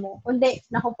pera mo? Kundi,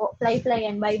 naku po, fly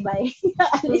yan, bye-bye.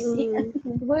 Alis yan.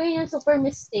 Siguro yun yung super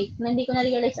mistake na hindi ko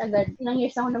na-realize agad. Ilang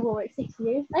years ako nag-work? 6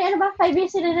 years? Ay, 5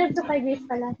 years? Sinunod to 5 years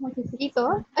pala.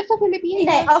 Dito? Ay, sa Pilipinas?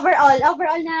 Hindi,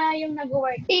 overall na yung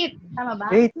nag-work. 8. Tama ba?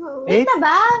 8? 8 na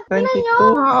ba? Tingnan nyo.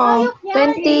 Ayok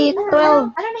yan.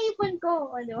 2012. Ano naipon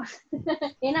ko? Diba?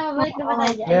 Yan na, mabalik na ba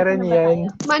tayo dyan? Meron yan.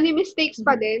 Money mistakes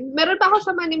pa din. Meron pa ako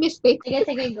sa money mistakes.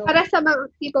 Sige, go. Para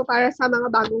sa mga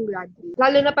bagong graduate.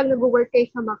 Lalo na pag nag-work kayo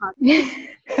sa Makati.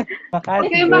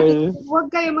 Makati, Huwag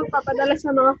kayo magpapadala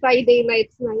sa mga Friday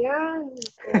nights na yan.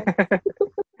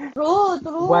 True.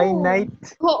 Why night?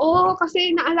 Oo,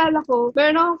 kasi naalala ko,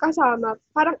 meron akong kasama,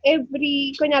 parang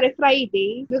kunyari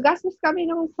Friday, gagastos kami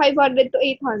ng 500 to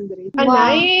 800 a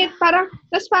night.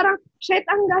 Tapos parang, shit,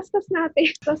 ang gastos natin.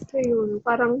 Tapos yun,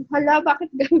 parang,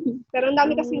 bakit ganun? Pero ang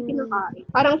dami kasing kinakain.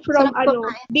 Parang from,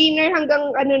 dinner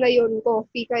hanggang, na yun,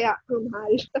 coffee, kaya,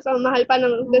 mahal. Tapos ang mahal pa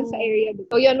dun sa area.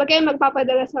 So yun, wag kayo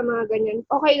magpapadala sa mga ganyan.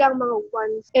 Okay lang mga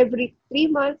once every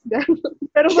 3 months, gano'n.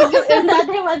 Pero wag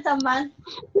Saturday once a month.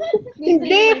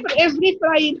 Hindi, every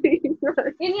Friday.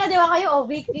 Yun nga, di ba kayo,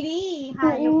 weekly.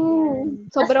 Hayop yan.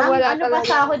 Sobrang wala talaga. talaga.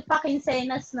 Pasahod pa,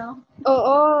 quincenas, no?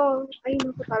 Oo. Ay,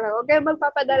 naku talaga. Huwag kayo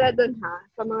magpapadala dun, ha?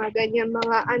 Sa mga ganyan,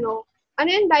 mga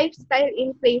yung lifestyle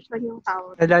inflation yung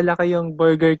tawag. Nalala ko yung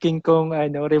Burger King kong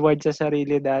reward sa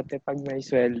sarili dati pag may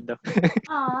sweldo.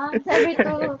 Every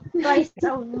twice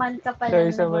a month ka pala.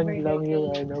 Twice a month lang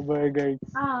yung Burger King.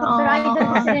 Pero idol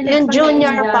kasi nila. Yung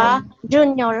junior pa.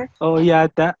 Junior. Oo,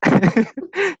 yata.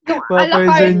 Yung a la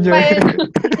carte pa yun.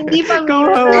 Hindi pa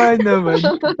Kawawa naman.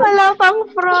 Wala pang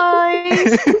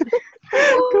fries.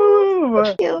 Kawawa.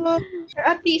 Cute.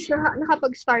 At least,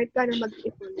 nakapag-start ka na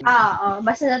mag-ipon.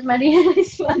 Basta na't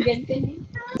ma-realize mo agad din.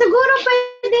 Siguro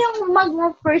pwede yung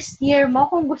mag-first year mo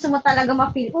kung gusto mo talaga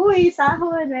ma-feel, uy,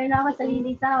 sahod, meron ako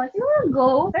sariling sahod. Siguro go.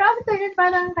 Pero after that,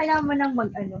 parang kailangan mo nang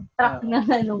track ng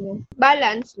mo.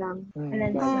 Balance lang.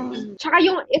 Balance. Tsaka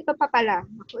yung ito pa pala.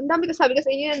 Ang dami ko sabi ko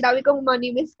sa inyo, ang dami kong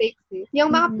money mistakes eh.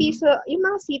 Yung mga piso, yung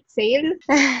mga seat sale.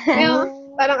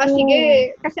 Yung parang,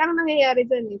 sige, kasi ang nangyayari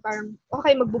dyan eh, parang,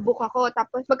 okay, magbubook ako,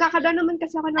 tapos magkakada naman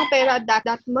kasi ako ng pera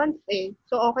that month eh.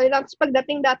 So, okay lang. Tapos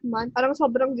pagdating that month, parang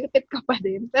sobrang gipit ka pa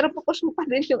din. Pero pupush mo pa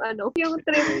rin yung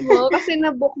trip mo, kasi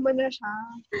na-book mo na siya.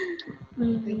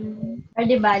 Or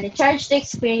diba, charge to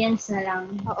experience na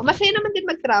lang. Oo, masaya naman din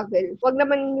mag-travel. Wag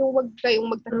naman yung wag kayong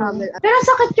mag-travel. Pero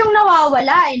sakit yung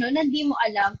nawawala, hindi mo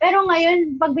alam. Pero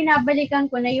ngayon, pag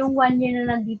binabalikan ko na yung 1 year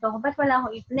na nandito ako, ba't wala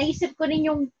akong ipon? Naisip ko rin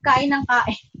yung kain ng kain.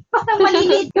 Parang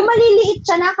maliliit. Yung maliliit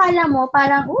siya, nakala mo,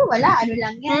 parang, wala, ano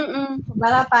lang yan.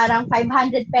 Baga parang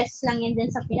 500 pesos lang yan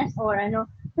dyan sa Pinas or ano.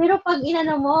 Pero pag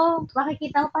inano mo,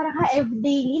 makikita mo parang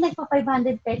daily, nagpa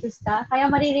 500 pesos ka.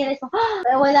 Kaya marirealize mo,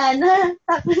 wala na.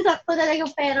 Sakto talaga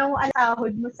yung pera mo,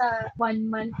 sahod mo sa 1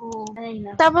 month. Ay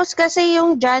na. Tapos kasi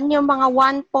yung dyan, yung mga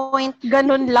 1 point,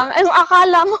 ganun lang. Ay,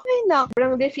 akala mo, ay na.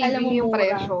 Sobrang deceiving Alam mo, yung mura.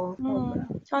 presyo.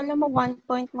 Akala mo 1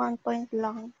 point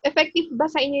lang. Effective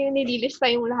ba sa inyo yung nililista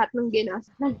yung lahat ng ginas?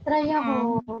 Nag-try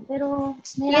ako, pero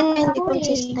Yun, hindi ako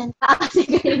consistent. Kasi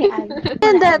ganyan.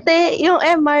 Yung dati, yung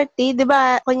MRT, di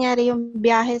ba, kunyari yung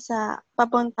biyahe sa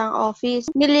papuntang office,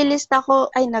 nililista ko,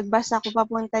 ay, nagbasa ako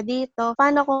papunta dito.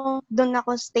 Paano kung doon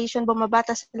ako station bumaba,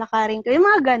 tas lakarin ko? Yung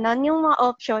mga ganon, yung mga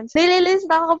options.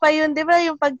 Nililista ko pa yun, di ba,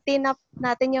 yung pag tinap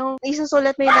natin, yung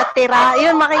isusulat mo yung natira,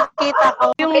 yun makikita ko.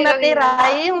 Yung Okay lang natira,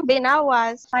 yung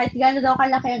binawas. Kahit gano'n daw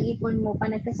kalaki ang ipon mo, pa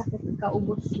nagkasakit ka,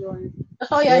 ubos yun.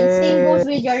 Totoo yun. Yes. Same goes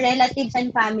with your relatives and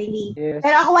family. Yes.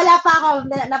 Pero ako wala pa ako,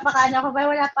 pero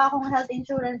wala pa akong health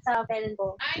insurance sa parent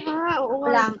ko. Oo.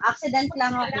 Wala. Accident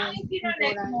lang ako.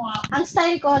 Ang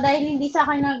style ko, dahil hindi sa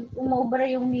akin nag-umover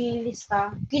yung nilista,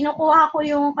 kinukuha ko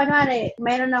yung, kanwari,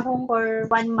 mayroon akong for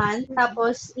 1 month,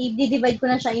 tapos i-divide ko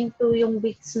na siya into yung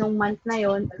weeks nung month na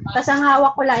yon. Tapos ang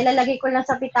hawak ko lang, ilalagay ko lang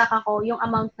sa pitaka ko yung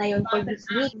amount na yon for this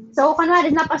week. So, kanwari,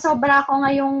 napasobra ako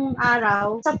ngayong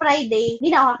araw, sa Friday,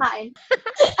 hindi na ako kakain.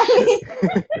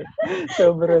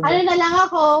 Sobrang. Ano na lang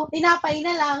ako, tinapay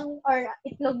na lang, or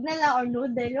itlog na lang, or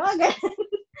noodle, mga ganun.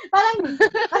 Parang,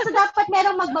 kasi dapat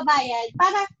merong magbabayad.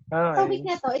 Para sa week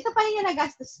na to, ito pa rin yung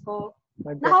nagastos ko.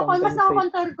 Mas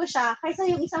nakakontrol ko siya kaysa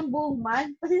yung isang buong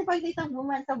month. Kasi pag isang buong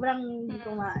month, sobrang hindi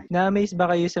ko Na-amaze ba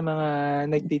kayo sa mga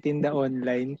nagtitinda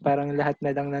online? Parang lahat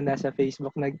na lang na nasa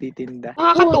Facebook nagtitinda.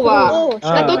 Nakakatuwa.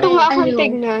 Natutuwa akong Ano?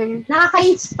 tignan.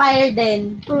 Nakaka-inspire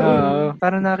din. Oo.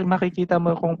 Parang makikita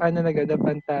mo kung paano nag-adapt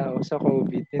ang tao sa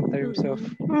COVID in terms of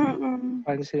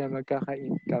paano sila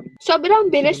magkaka-income.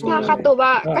 Sobrang bilis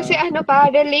nakakatuwa. Oo. Kasi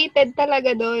related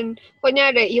talaga doon.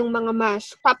 Kunyari, yung mga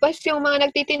mask. Tapos yung mga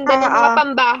nagtitinda ng mga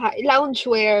pambahay,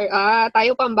 loungewear.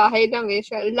 Tayo pambahay lang eh.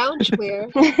 Loungewear.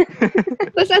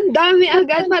 Tapos ang dami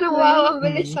agad. Parang wow, ang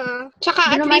bilis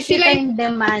Tsaka at least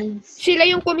sila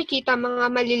yung kumikita,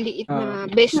 mga maliliit na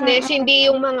business.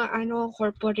 Hindi yung mga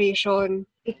corporation.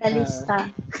 Kapitalista.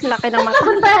 Laki ng mata.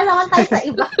 Punta naman tayo sa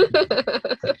iba.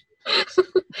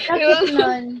 Kapit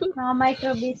nun, mga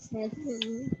micro-business.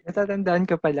 Natatandaan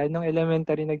ko pala, nung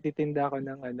elementary nagtitinda ako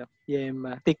ng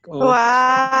Yema. Tik-o.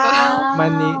 Wow!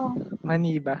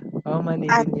 Mani ba? Mani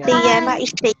At din the yan. Yema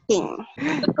is shaking.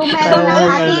 Kung meron ng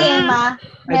Ate Yema,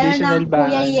 meron Additional ng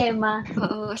Kuya ba? Yema.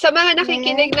 Oo. Sa mga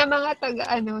nakikinig na mga taga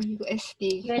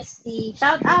UST. UST.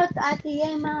 Shout out Ate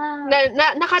Yema.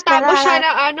 Nakatapos siya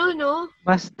na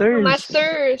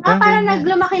Masters. Parang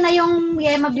naglumaki na yung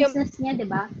Yema business niya, di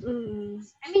ba?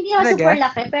 I mean, hindi na super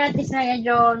laki, pero at least na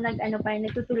medyo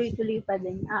nagtutuloy-tuloy pa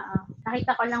din.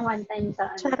 Nakita ko lang one time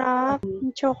sa Sarap.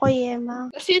 Choco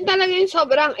Yema. Kasi yun talaga yung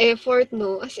sobrang effort,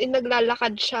 no? As in,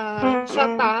 naglalakad siya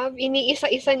sa tab.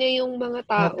 Iniisa-isa niya yung mga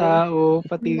tao.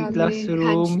 Pati Hands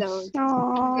classrooms. down.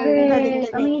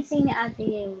 Yes, amazing ni Ate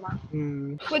Yema.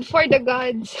 Food for the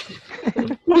gods.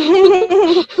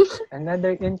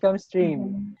 Another income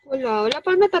stream. Wala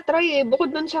pang natatry eh.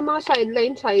 Bukod dun sa mga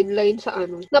sideline sa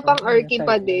na pang-arky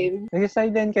pa din.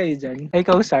 Nag-sideline kayo dyan?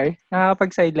 Ikaw, Sar?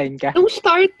 Nakakapag-sideline ka? Nung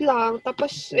start lang, lang.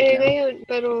 Tapos, ngayon,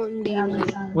 pero hindi na.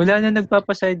 Wala na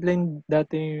nagpapa-sideline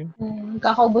dati.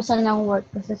 Kakaubusan ng work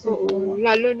kasi Oo, siguro.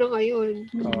 lalo na ngayon.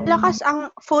 Lakas ang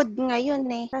food ngayon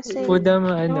eh. Kasi, Food ang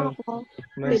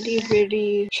mas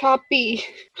Delivery, Shopee,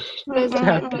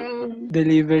 Lazada.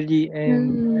 delivery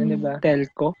and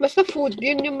telco. Basta food,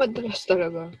 yun yung madalas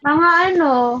talaga. Mga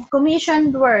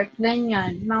commissioned work,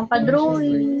 ganyan. Mga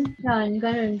pa-drawing, yan,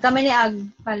 ganun. Kami ni Ag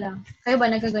pala. Kayo ba,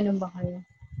 nagkaganon ba kayo?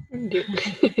 Hindi.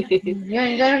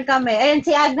 Yun, ganun kami. Ayun,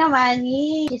 si Ag naman,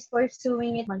 she's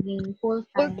pursuing it maging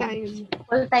full-time. Full-time.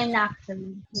 Full-time na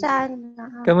actually.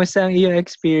 sana. Kamusta ang iyong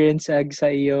experience, Ag, sa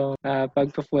iyong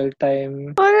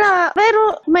pagpa-full-time? Wala.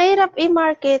 Pero mahirap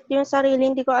i-market yung sarili.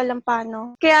 Hindi ko alam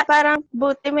paano. Kaya parang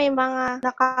buti may mga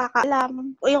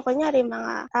nakakaalam. O yung kunyari,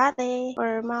 mga ate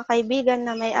or mga kaibigan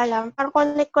na may alam. Parang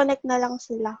connect na lang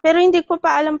sila. Pero hindi ko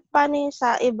pa alam paano yung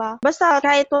sa iba. Basta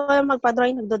kahit wala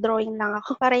magpa-drawing, nagdo-drawing lang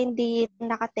ako para hindi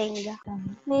nakatenga.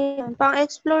 Ngayon,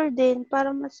 pang-explore din para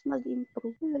mas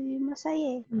mag-improve. Ay,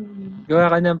 masaya eh.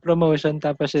 Gawa ka ng promotion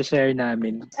tapos i-share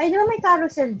namin. Ay, di ba may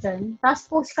carousel dyan? Tapos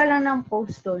post ka lang ng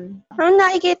post doon. Ang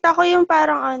nakikita ko yung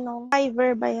parang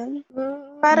Fiverr ba yun?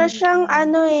 Para siyang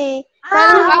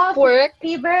Parang Upwork.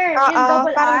 Fever, yung Oo,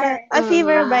 double parang R.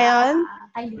 Fiverr ba yun?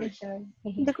 Ay, hindi ko sure.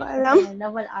 Hindi ko alam.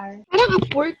 Double R. Parang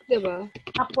Upwork, diba?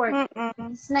 Upwork.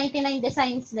 Mm-mm. It's 99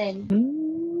 designs din.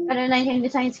 Pero 99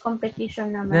 designs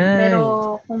competition naman. Nice. Pero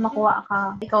kung makuha ka,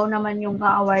 ikaw naman yung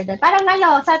ka-awardan. Parang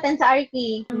sa atin sa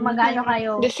Arki, mag-ano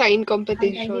kayo. Design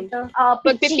competition. Pitching,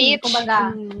 Magpipitch.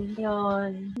 kumbaga.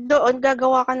 Yun. Doon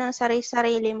gagawa ka ng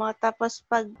sarili mo tapos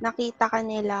pag nakita ka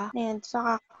nila, ayun,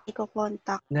 saka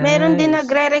i-contact. Nice. Meron din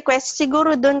nagre-request,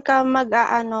 siguro doon ka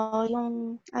yung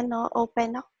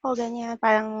open ako, ganyan.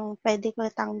 Parang pwede ko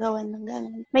tanggawan ng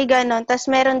gano'n. May gano'n. Tapos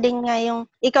meron din nga yung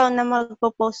ikaw na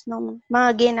magpo-post ng mga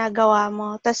ginagawa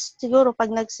mo. Tapos siguro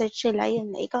pag nag-search sila, yun,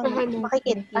 ikaw na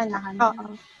makikita na.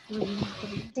 Oo.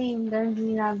 Same, ganun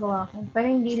ginagawa ko. Pero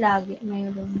hindi lagi.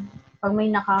 Mayroon. Pag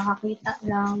may nakakakita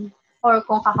lang, or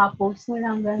kung kakapost mo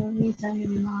lang, gano'n, minsan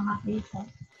yung makakakita.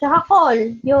 Tsaka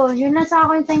call. Yun na sa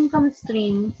akin sa income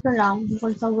stream. Ito lang,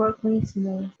 bukod sa work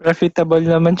mismo. Profitable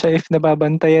naman siya if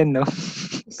nababantayan, no?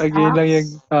 Pag yun lang yung...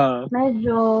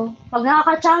 Medyo, pag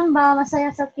nakakachamba, masaya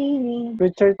sa feeling.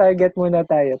 Future target muna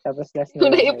tayo, tapos last na.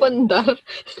 Kung naipundar.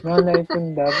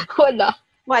 Naipundar. Wala.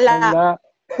 Wala.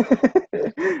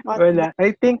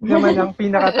 I think naman ang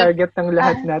pinaka-target ng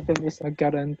lahat natin is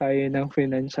magkaroon tayo ng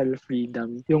financial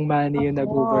freedom. Yung money yung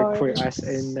nag-work for us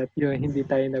and not yung hindi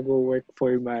tayo nag-work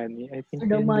for money. I think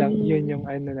yun yung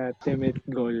ultimate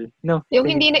goal. No? Yung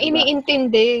hindi na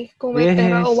iniintindi kung may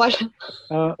pera o wala.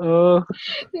 Oo.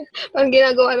 Parang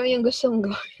ginagawa lang yung gustong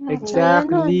gawin.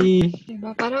 Exactly.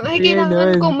 Diba? Parang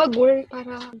kailangan kong mag-work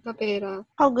para magkapera.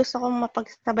 Ako gusto kong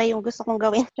mapagsabay yung gusto kong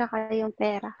gawin tsaka yung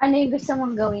pera. Ano yung gusto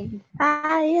mong gawin?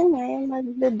 Yun nga, yung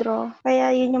mag-draw. Kaya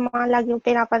yun yung mga laging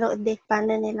pinapanood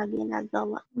paano nila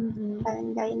ginagawa.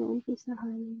 Parang dahil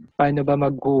nung-umpisahan. Paano ba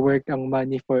mag-work ang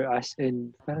money for us and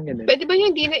parang ganun. Pwede ba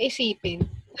yung hindi na isipin?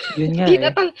 Yun nga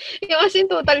Yung as in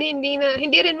total,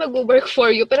 hindi rin mag-work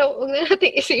for you, pero huwag na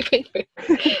natin isipin.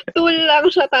 Tool lang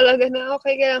siya talaga na,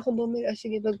 okay, kailangan kong bumili.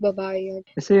 Sige, magbabayad.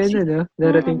 Kasi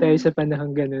darating tayo sa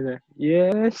panahon gano'n na.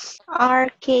 Yes!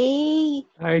 RK!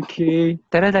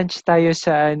 Tara, lunch tayo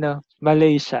sa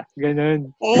Malaysia.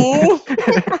 Ganun.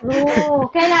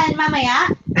 Kailan? Mamaya?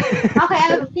 Okay,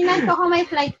 tinan ko kung may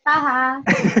flight pa, ha?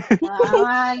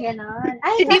 Ganon.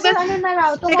 Ay, Hindi kaso na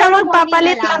raw. Ikaw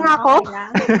magpapalit lang ako.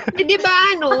 Okay di ba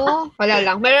wala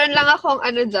lang. Meron lang akong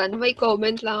dyan, may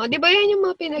comment lang. Di ba yan yung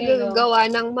mga pinagagawa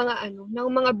ng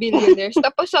mga billionaires?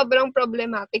 Tapos sobrang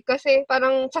problematic kasi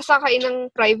parang sasakay ng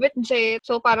private jet.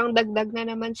 So parang dagdag na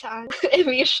naman sa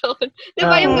emission. Di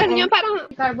ba yung ganyan? Parang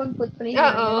Carbon footprint.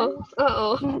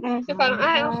 Oo. So parang,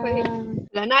 okay.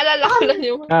 Naalala ko lang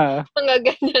yung mga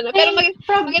ganyan. Pero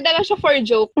maganda lang siya for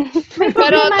joke.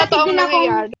 Pero totoong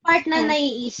nangyayari. Part na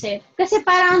naiisip. Kasi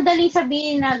parang ang daling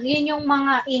sabihin na yun yung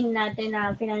mga aim natin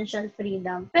na financial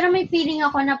freedom. Pero may feeling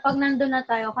ako na pag nandun na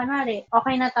tayo, kanari,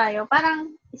 okay na tayo,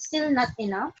 parang still not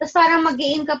enough. Tapos parang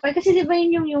mag-i-aim ka pa. Kasi di ba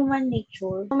yun yung human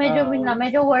nature? So,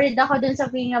 medyo worried ako dun sa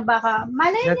feeling na baka,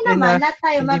 malay nyo naman, lahat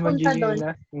tayo mapunta dun.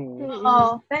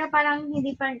 Pero parang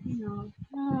hindi pa,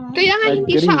 Kaya nga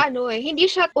hindi siya hindi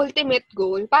siya ultimate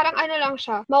goal. Parang lang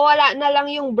siya, mawala na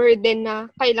lang yung burden na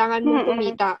kailangan mong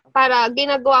kumita. Para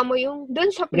ginagawa mo yung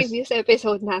dun sa previous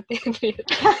episode natin.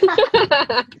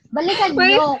 Balikan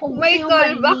nyo kung may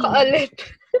callback ulit.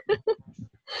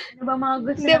 Ano ba mga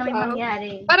gusto Di namin ba?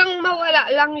 mangyari? Parang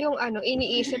mawala lang yung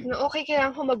iniisip na okay,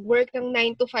 kailangan ko mag-work ng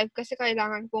 9 to 5 kasi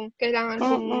kailangan kong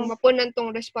mapunan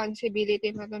tong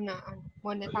responsibility na to na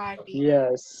monetary,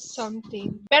 Yes.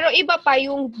 something. Pero iba pa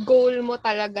yung goal mo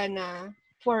talaga na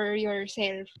for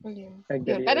yourself. Yun.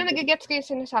 Agree. Pero nagigets ko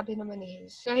yung sinasabi naman ni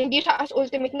Haze. Na hindi siya as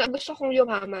ultimate na gusto kong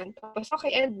yumaman. Tapos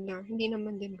okay, end na. Hindi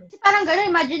naman din. Parang gano'n,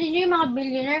 imagine niyo yung mga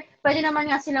billionaire, pwede naman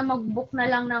nga sila mag-book na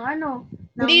lang ng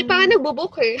Hindi pa nga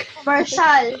nagbubook eh.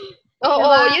 commercial. Oo,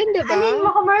 Diba? yun diba? Ano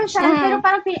mo commercial, pero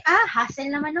parang hassle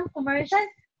naman ng commercial.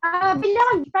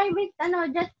 Bilang private,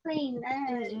 jet plane.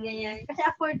 Ganyan. Kasi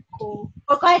afford ko.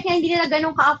 O kahit nga hindi nila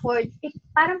ganun ka-afford,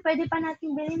 parang pwede pa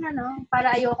natin bilhin,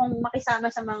 para ayokong makisama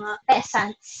sa mga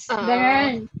peasants.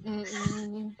 Ganun.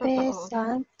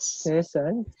 Peasants.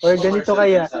 Peasant? Or ganito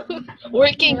kaya?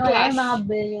 Working class. Mga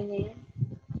billionaire.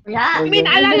 Yeah. May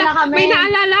May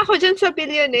naalala ko dyan sa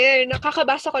billionaire.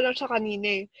 Nakakabasa ko lang siya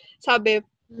kanina eh. Sabi,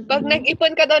 pag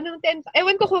nag-ipon ka daw ng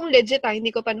ewan ko kung legit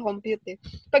hindi ko pa na-compute eh.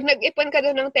 Pag nag-ipon ka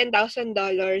daw ng $10,000,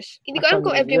 hindi ko alam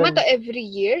kung every month o every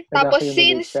year. Tapos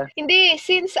since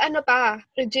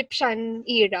Egyptian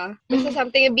era, basta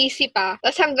something BC pa,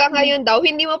 tapos hanggang ngayon daw,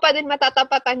 hindi mo pa din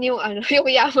matatapatan yung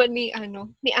yung yaman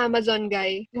ni Amazon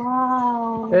guy.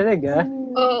 Wow. Talaga?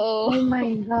 Oo. Oh my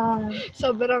God.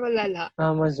 Sobrang lala.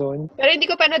 Amazon? Pero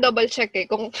hindi ko pa na-double check eh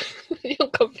kung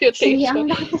yung computation.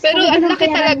 Ang laki Pero ang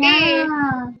laki talaga eh.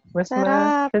 Mas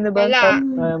Sarap. ano ba Wala.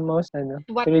 most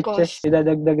What richest cost?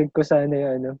 idadagdag ko sa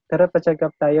tara pa-check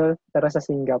up tayo, tara sa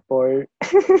Singapore.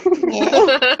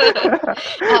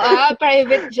 Oo,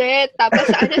 private jet. Tapos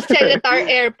Seletar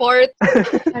Airport.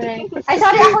 Correct. Ay,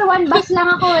 sorry, ako, one bus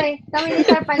lang ako eh. Kami ni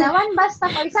Sir pala, one bus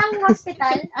ako, isang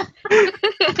hospital.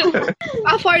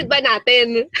 Afford ba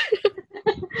natin?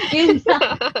 Yun na.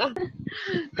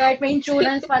 Kahit may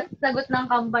insurance pa, sagot ng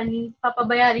company,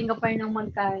 papabayarin ka pa rin ng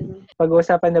magkano.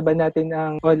 Pag-uusapan na ba natin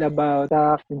ang all about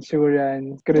tax,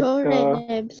 insurance, crypto?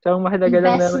 Correct. So, ang mahalaga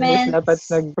lang naman is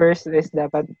Investments.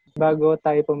 dapat bago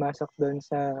tayo pumasok doon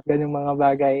sa ganung mga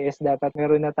bagay is dapat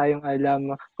meron na tayong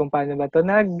alam kung paano ba ito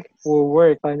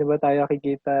nag-work, paano ba tayo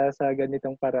kikita sa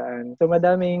ganitong paraan. So,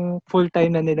 madaming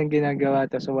full-time na nilang ginagawa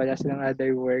to, so wala silang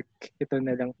other work. Ito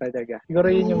na lang talaga.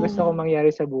 Siguro yun yung gusto ko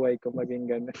mangyari sa buhay ko,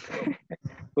 maging ganun.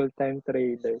 Full-time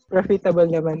trader. Profitable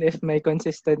naman if may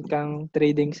consistent kang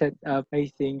trading setup,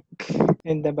 I think,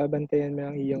 and nababantayan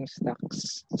mo ang iyong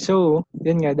stocks. So,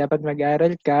 yun nga, dapat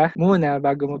mag-aral ka muna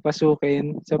bago mo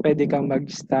pasukin. So, pwede kang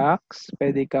mag-stocks,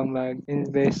 pwede kang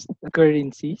mag-invest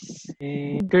currencies.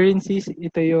 And currencies,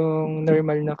 ito yung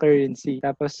normal na currency.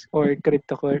 Tapos, or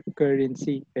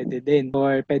cryptocurrency, pwede din.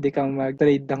 Or pwede kang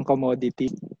mag-trade ng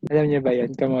commodity. Alam niyo ba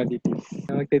yan, commodities?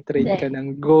 Magte-trade ka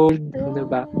ng gold, ano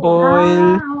ba?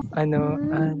 Oil, ano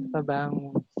pa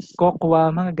bang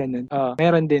kokwa, mga ganun.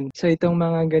 Meron din. So, itong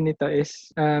mga ganito is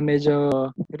medyo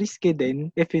risky din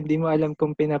if hindi mo alam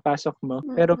kung pinapasok mo.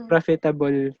 Pero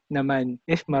profitable naman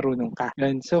if marunong ka.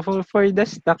 Yun. So, for the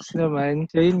stocks naman,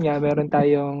 so yun nga, meron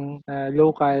tayong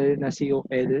local na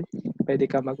COL. Pwede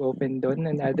ka mag-open doon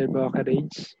and other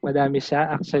brokerage. Madami siya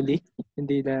actually.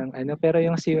 Hindi lang pero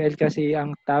yung COL kasi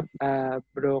ang top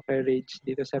brokerage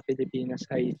dito sa Pilipinas,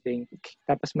 I think.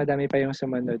 Tapos madami pa yung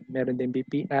sumunod. Meron din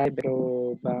BPI,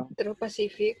 Metro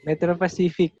Pacific,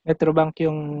 Metrobank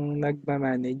yung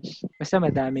nagmamanage. Basta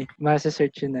madami.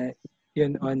 Masa-search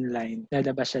yun online.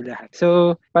 Lalabas siya lahat.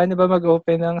 So, paano ba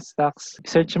mag-open ng stocks?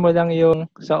 Search mo lang yung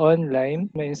sa online.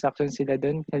 May instructions sila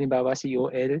dun. Halimbawa,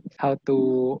 COL, how to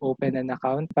open an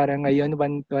account. Para ngayon,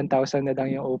 1,000 na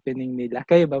lang yung opening nila.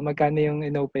 Kayo ba? Magkano yung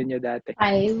in-open nyo dati?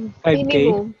 5K?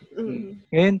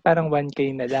 Ngayon, parang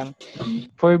 1K na lang.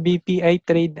 For BPI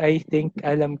trade, I think,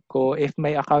 alam ko, if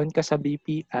may account ka sa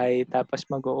BPI, tapos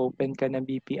mag-open ka ng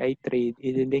BPI trade,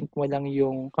 ililink mo lang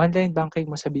yung online banking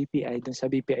mo sa BPI, dun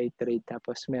sa BPI trade.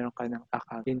 Tapos meron ka ng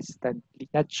account instantly.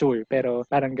 Not sure, pero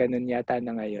parang ganun yata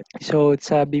na ngayon. So,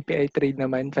 sa BPI Trade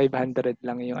naman, 500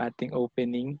 lang yung ating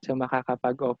opening. So,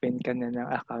 makakapag-open ka na ng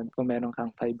account kung meron kang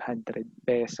 500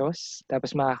 pesos.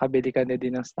 Tapos, makakabili ka na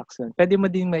din ng stocks nun. Pwede mo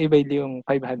din maibail yung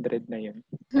 500 na yun.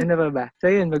 Ano ba? So,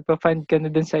 yun, magpa-fund ka na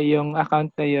dun sa iyong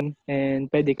account na yun and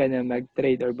pwede ka na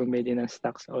mag-trade or bumili ng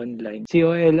stocks online.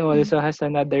 COL also has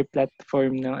another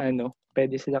platform ng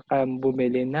pwede sila kang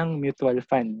bumili ng mutual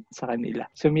fund sa kanila.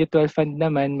 So, mutual fund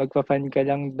naman, magpa-fund ka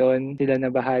lang doon, sila na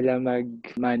bahala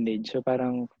mag-manage. So,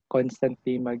 parang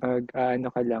constantly mag-deposit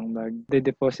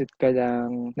ka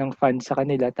lang ng funds sa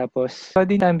kanila. Tapos,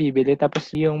 din ang bibili.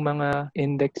 Tapos, yung mga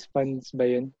index funds ba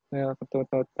yun?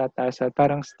 tataas at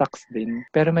parang stocks din.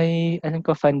 Pero may, alam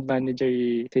ko, fund manager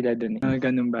sila dun eh.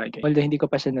 Mga ganun bagay. Although hindi ko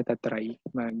pa siya natatry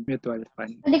mag-mutual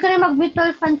fund. Pwede ka rin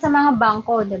mag-mutual fund sa mga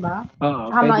bangko, di ba?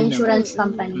 Oo, Saka mga pwede insurance naman.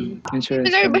 company. Insurance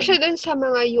Similar ba company. siya dun sa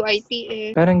mga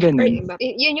UITF? Parang Or ganun. iba?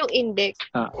 Yun yung index.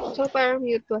 Ah. So, parang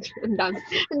mutual. Ang dami.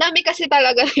 Ang dami kasi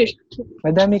talaga.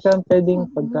 Madami kang pwedeng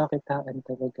pagkakitaan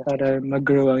talaga para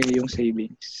mag-grow ang iyong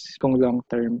savings kung long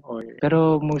term or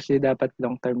pero mostly dapat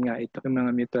long term nga ito yung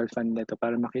mga mutual fund na ito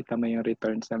para makita mo yung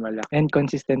returns na malaki and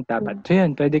consistent dapat. So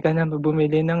yun, pwede ka na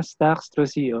bumili ng stocks through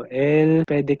COL,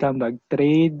 pwede kang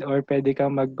mag-trade or pwede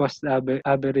kang mag-cost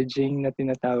averaging na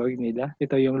tinatawag nila.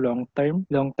 Ito yung long term.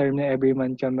 Long term na every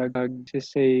month ka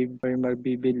mag-save or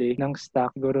magbibili ng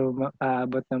stock. Siguro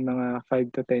aabot ng mga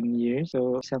 5 to 10 years.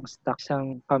 So isang stock,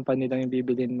 isang company lang yung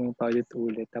bibilin mo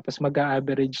paulit-ulit. Tapos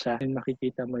mag-a-average siya and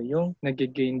makikita mo yung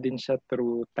nag-gain din siya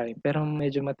through time. Pero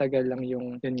medyo matagal lang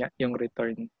yung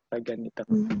return pag ganito.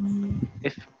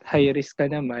 If high risk ka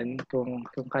naman, kung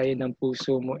kaya ng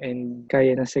puso mo and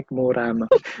kaya ng sikmura mo,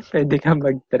 pwede ka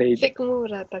mag-trade.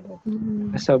 Sikmura talaga.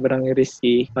 Sobrang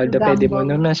risky. Although pwede mo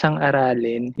Gamble. naman siyang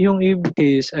aralin. Yung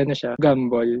case,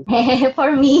 gamble.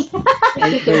 For me.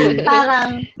 Okay.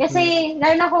 Parang, kasi,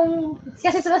 lalo na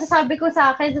kasi masasabi ko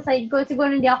sa akin, sa side ko,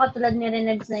 siguro hindi ako tulad ni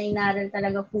Renebs na inaral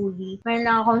talaga fully. Meron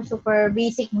lang akong super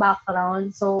basic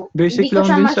background. So, Basic hindi ko lang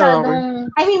siya din sa masyadong,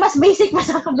 mas basic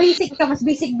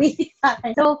sa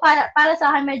akin. So, para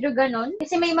sa akin, medyo ganun.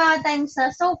 Kasi may mga times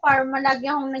na, so far, malagi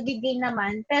akong nag-gain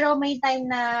naman. Pero may time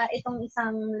na itong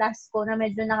isang last ko na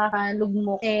medyo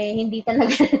nakakalugmok. Hindi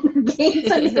talaga nag-gain.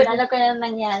 So, hindi ko alam kung ano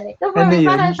nangyari. So,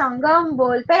 parang siyang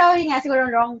gamble. Pero yun nga, siguro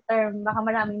long term, baka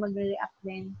maraming mag-react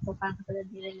din. So, parang katulad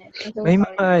nila net. So, may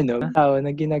mga tao na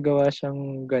ginagawa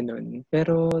siyang ganun.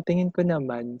 Pero tingin ko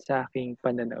naman sa aking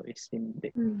pananaw is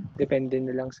hindi. Depende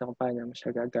na lang sa kung paano mo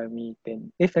siya gagamitin.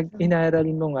 If inaral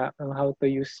mo nga ang how to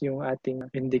use yung ating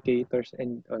indicators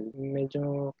and all,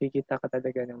 medyo kikita ka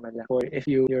talaga ng malaki. Or if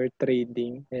you're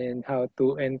trading and how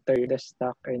to enter the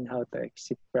stock and how to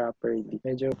exit properly,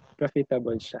 medyo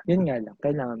profitable siya. Yun nga lang,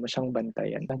 kailangan mo siyang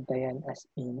bantayan. Bantayan as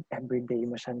in everyday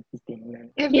mo siyang titingnan.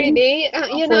 Everyday?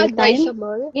 Yun ang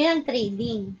advisable? Yun ang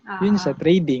trading. Yun sa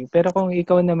trading. Pero kung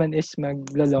ikaw naman is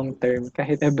mag-long term,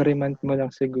 kahit every month mo lang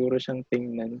siguro siyang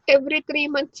tingnan. Every 3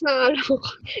 months na alam ko.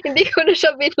 Hindi ko na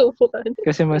siya binubukan.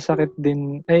 Kasi masakit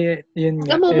din. Ay, yun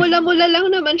nga. Namumula-mula lang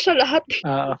naman siya lahat.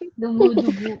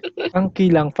 Dumudugo. Ang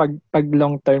key lang pag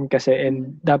long term kasi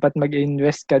and dapat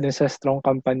mag-invest ka dun sa strong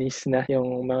companies na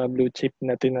yung mga blue chip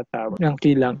na tinatawag. Ang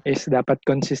key lang is dapat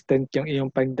consistent yung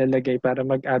iyong pagdalagay para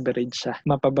mag-average siya.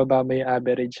 Mapababa mo yung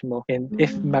average mo. And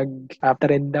if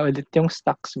mag-trend na ulit yung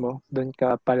stocks mo, dun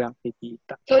ka palang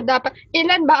kikita. So, dapat,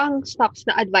 ilan ba ang stocks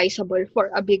na advisable for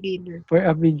a beginner? For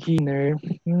a beginner,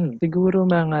 siguro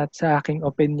mga sa aking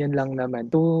opinion lang naman,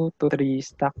 2 to 3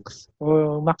 stocks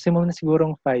o maximum na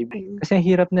sigurong 5. Kasi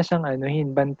hirap na siyang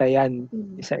bantayan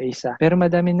isa-isa. Pero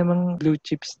madami namang blue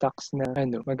chip stocks na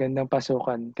magandang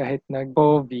pasukan. Kahit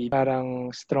nag-COVID,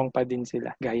 parang strong pa din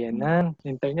sila. Gaya ng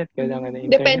internet, kailangan ng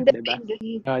internet,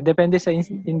 diba? Depende sa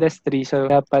industry. So,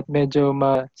 dapat medyo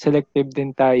selective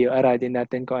din tayo. Aralin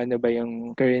natin kung ano ba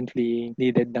yung currently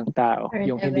needed ng tao.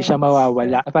 Yung hindi siya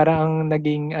mawawala. Parang ang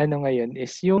naging ngayon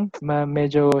is yung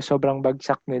medyo sobrang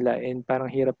bagsak nila and parang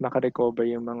hirap makarecover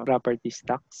yung mga property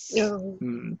stocks.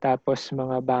 Tapos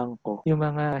mga bangko. Yung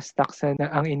mga stocks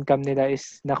na ang income nila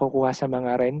is nakukuha sa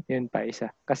mga rent, yun pa isa.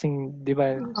 Kasi di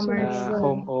ba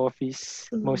home office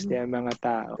mostly ang mga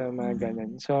tao. So, mga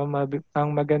ganun. So, ang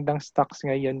magandang stocks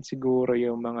ngayon siguro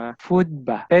yung mga food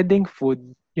ba? Pwedeng food.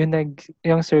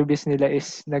 Yung service nila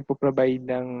is nagpo-provide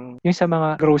ng yung sa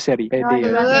mga grocery. Pwede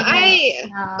yun.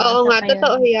 Oo nga,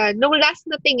 totoo yan. Nung last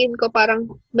na tingin ko,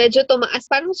 parang medyo tumaas,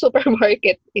 parang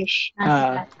supermarket-ish.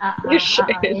 Ano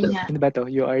ba to?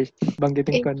 You are,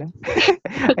 banggitin ko na?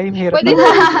 Ay, mahirap Pwede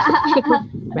pala.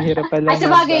 Mahirap pala. Ay,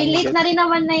 sabagay, late na rin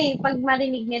naman pag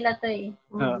marinig nila to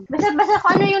Basta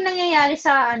kung ano yung nangyayari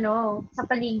sa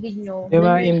paligid nyo. Yung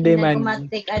mga in-demand.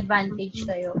 Automatic advantage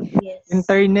kayo. Yes.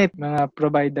 Internet, mga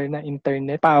provider na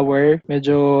internet, power,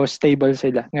 medyo stable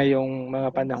sila ngayong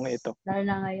mga panahon ito. Lalo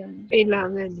na ngayon.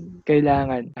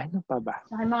 Kailangan. Ano pa ba?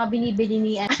 Sa mga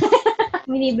binibili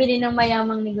ng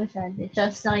mayamang negosyante.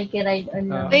 Just nakikiride on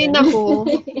lang. Ay, nako.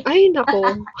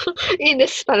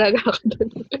 Inis talaga ako dun.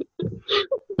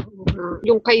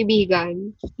 yung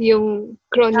kaibigan, yung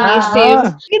Chronicles.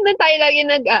 Ah! Doon tayo lagi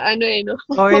no?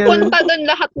 Oil. Papunta doon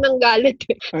lahat ng galit.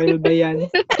 Oil ba yan?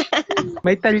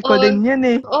 May talco Oil. din yan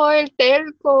eh. Or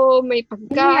telco, may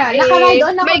pagkain, Nakaride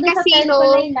on ako may dun sa casino. telco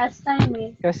na yung last time eh.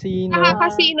 Casino.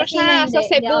 Nakakasino siya Hindi, sa hindi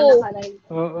Cebu. ako nakaride.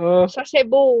 Oo. Sa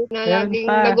Cebu, na Meron laging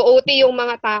pa. nag-OT yung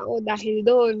mga tao dahil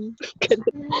doon.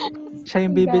 Siya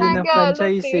yung bibili ng Gagalot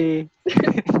franchise eh.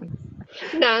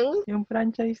 Nang, Yung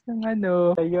franchise ng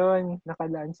ano. Ayun.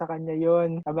 Nakalaan sa kanya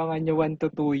yun. Abangan nyo 1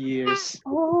 to 2 years.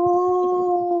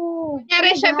 Oh!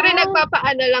 Kunyari, syempre,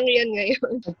 nagpapaano lang yan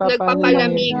ngayon.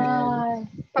 Nagpapalamig.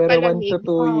 Pero 1 Papalamig. to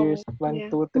 2 years. 1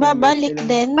 to 3 years. Babalik sila-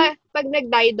 din. Pag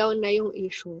nag-die down na yung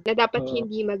issue, na dapat Oo.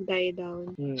 hindi mag-die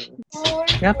down.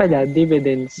 Nga pala,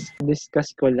 dividends.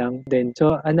 Discuss ko lang din.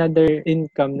 So, another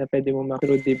income na pwede mo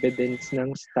through dividends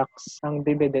ng stocks. Ang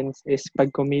dividends is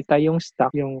pag kumita yung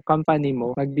stock, yung company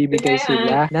mo, magbibigay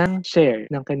sila ng share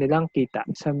ng kanilang kita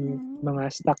sa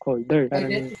mga stockholder.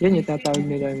 Parang yun yung tatawag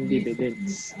nila ng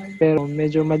dividends. Pero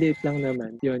medyo maliit lang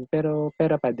naman yun. Pero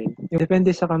pera pa din. Yung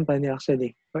depende sa company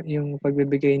actually. Yung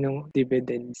pagbibigay ng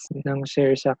dividends ng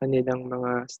share sa kanilang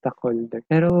mga stockholder.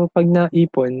 Pero pag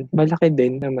naipon, malaki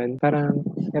din naman. Parang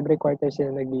every quarter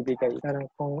sila nagbibigay. Parang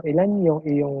kung ilan yung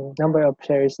iyong number of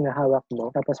shares na hawak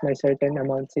mo, tapos may certain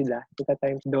amount sila, kita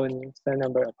times doon sa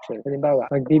number of shares.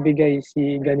 Halimbawa, magbibigay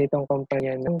si ganitong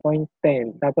kumpanya ng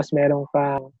 0.10, tapos meron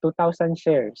ka 2,000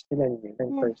 shares. Ilan yun?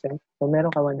 10%. So,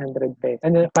 meron ka 100 pesos.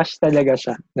 Ano, cash talaga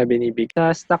siya na binibig.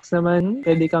 Sa stocks naman,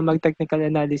 pwede ka mag-technical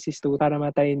analysis to para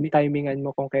timingan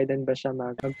mo kung kailan ba siya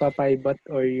magpa-pivot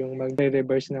or yung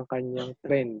magre-reverse ng kanyang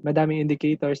trend. Madaming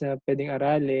indicators na pwedeng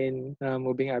aralin,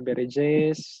 moving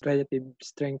averages, relative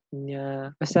strength niya.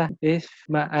 Basta, if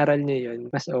maaral niya yun,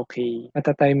 mas okay.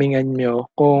 Matatimingan nyo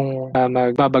kung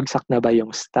magbabagsak na ba yung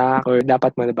stock or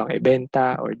dapat mo na bang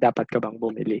ibenta or dapat ka bang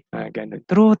bumili. Ganun.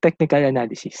 Through technical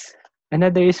analysis.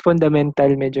 Another is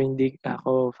fundamental, medyo hindi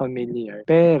ako familiar.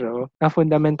 Pero, ang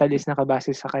fundamental is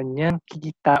nakabase sa kanyang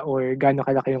kita or gaano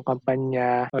kalaki yung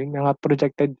kampanya or yung mga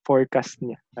projected forecast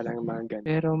niya. Parang mga ganun.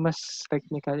 Pero mas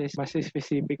technical is mas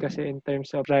specific kasi in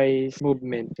terms of price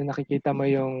movement. So, nakikita mo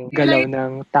yung galaw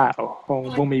ng tao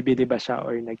kung bumibili ba siya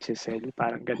or nagsisell.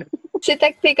 Parang ganun. Si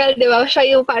technical, di ba?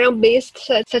 Siya yung parang based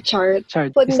sa chart. Chart,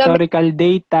 Fundamental. historical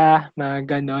data, mga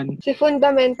ganon. Si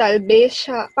fundamental, based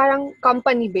siya, parang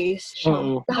company-based siya.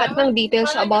 Oo. Lahat ng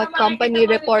details about company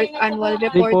report, annual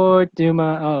report. Report, yung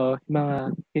mga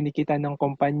kinikita ng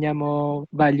kumpanya mo,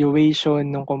 valuation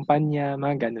ng kumpanya,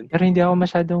 mga ganun. Pero hindi ako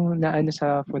masyadong naano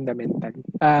sa fundamental.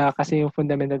 Kasi yung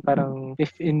fundamental parang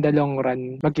if in the long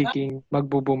run,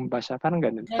 magbubumba siya. Parang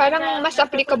ganun. Parang mas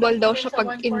applicable daw siya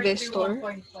pag investor.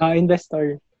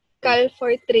 Investor. For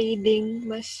trading,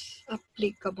 mas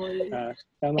applicable.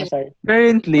 Tama, sir.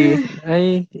 Currently,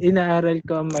 ay inaaral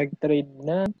ko ang mag-trade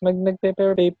na.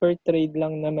 Nag-paper trade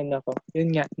lang naman ako.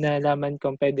 Yun nga, nalaman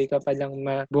kong pwede ka palang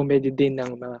bumili din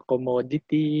ng mga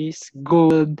commodities,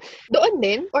 gold. Doon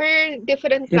din? Or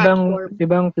different platform?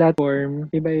 Ibang platform,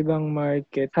 iba-ibang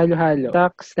market, halo-halo.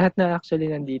 Stocks, lahat na actually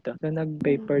nandito. So,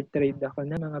 nag-paper trade ako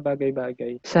ng mga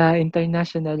bagay-bagay. Sa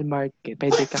international market,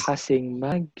 pwede ka kasing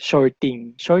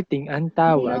mag-shorting. Shorting, ang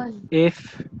tawag,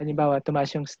 if, halimbawa,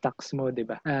 tumaas yung stocks mo, di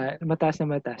ba? Mataas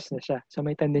na siya. So,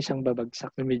 may tendency siyang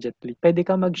babagsak immediately. Pwede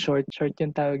ka mag-short. Short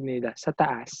yung tawag nila. Sa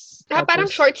taas. Parang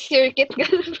short circuit.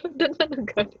 Doon na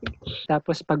nagaling.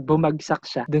 Tapos, pag bumagsak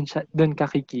siya, doon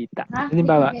ka kikita.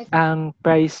 Halimbawa, ang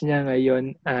price niya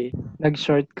ngayon ay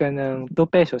nag-short ka ng 2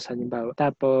 pesos, halimbawa.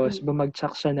 Tapos,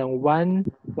 bumagsak siya ng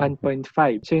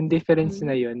 1.5. So, yung difference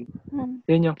na yun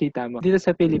yung kita mo. Dito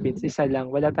sa Philippines, isa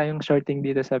lang. Wala tayong shorting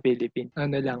dito sa Philippines.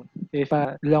 Ano lang. If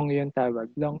long yung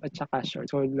tawag. Long at saka short.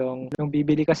 So, long. Yung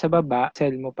bibili ka sa baba,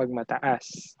 sell mo pag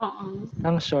mataas.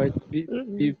 Ang short,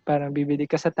 parang bibili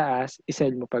ka sa taas,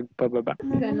 isell mo pag pababa.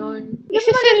 Ganon.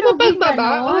 Kasi sell mo pag baba?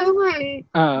 Oo nga eh.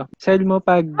 Sell mo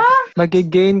pag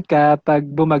magigain ka pag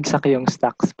bumagsak yung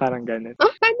stocks. Parang ganun.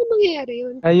 Paano mangyayari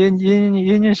yun?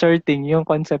 Yun yung shorting. Yung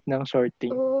concept ng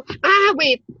shorting.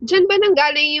 Wait. Diyan ba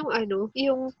nanggaling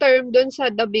yung term doon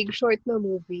sa The Big Short na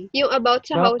movie? Yung about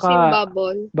sa housing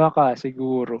bubble? Baka,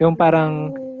 siguro. Yung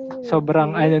parang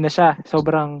sobrang na siya.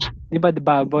 Sobrang, di ba the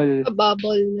bubble?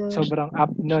 Bubble na. Sobrang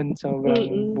up nun.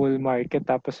 Sobrang bull market.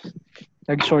 Tapos,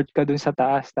 nag-short ka dun sa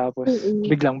taas. Tapos,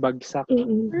 biglang bagsak.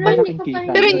 Malaking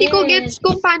kita. Pero hindi ko gets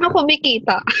kung paano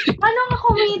kumikita. Paano ka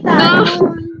kumita?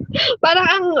 Parang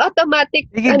ang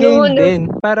automatic. Nag-gain din.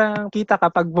 Parang kita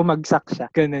kapag bumagsak siya.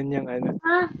 Ganun yung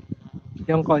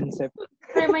yung concept.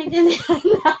 Pero maintindihan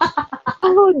na.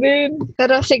 Ako din.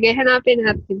 Pero sige, hanapin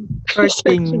natin.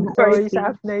 Shorting. So, Shorting. sa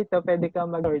app na ito, pwede kang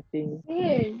mag-shorting.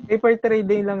 Weird. Paper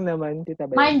trading lang naman. Kita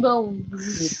ba yun? Mind blown.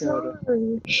 Siguro.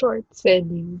 Short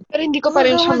selling. Pero hindi ko pa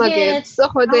rin siya magets.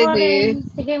 Ako Ako din eh. rin.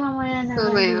 Sige, mamaya na.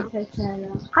 Mamaya. Research na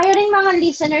lang. Kayo rin mga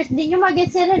listeners, di nyo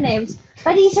magets sila, Nebs.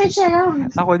 Pa-research na lang.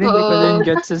 Ako din, hindi ko Oo. din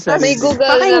get sa May sarili. Google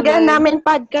Pakinggan naman. namin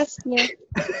podcast niya.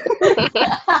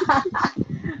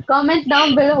 Comment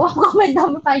down below. Comment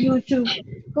down pa YouTube.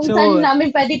 Kung So, saan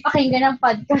namin pwede pakinggan ang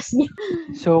podcast niyo.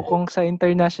 So, kung sa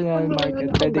international Ano, market,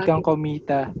 ano, pwede bakit? kang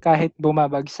kumita kahit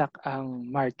bumabagsak ang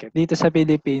market. Dito sa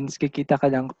Philippines, kikita ka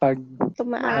lang pag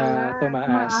Tumaas.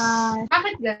 tumaas.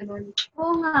 Bakit ganun?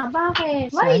 Oo nga,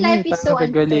 bakit? Sa Why ano life yun, is so parang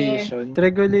unfair? regulation.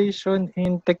 Regulation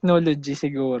in technology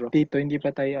siguro. Dito, hindi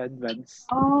pa tayo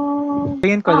advanced. Oh.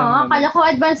 Tingin ko lang naman. Akala ko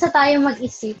advance na tayo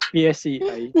mag-isip.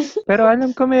 PSCI. Pero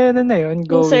alam ko meron na yun.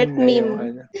 Insert Going na yung meme.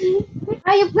 ano.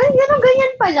 Ayop,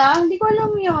 ganyan pala. Hindi ko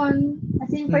alam yun.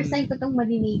 As in, first Hmm. time ko itong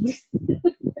marinig.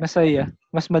 Masaya.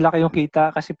 Mas malaki yung kita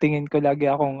kasi tingin ko lagi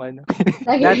akong ano.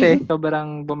 Dati,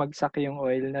 sobrang bumagsak yung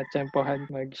oil na tsempohan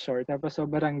mag-short. Tapos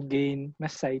sobrang gain,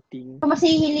 mas sighting. Mas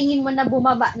hihilingin mo na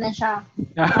bumaba na siya.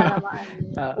 Para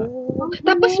maano.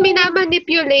 Tapos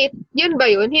minamanipulate. Yun ba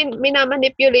yun?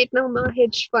 Minamanipulate ng mga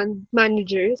hedge fund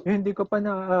managers. Hindi ko pa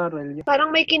nakaaral yun. Parang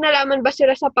may kinalaman ba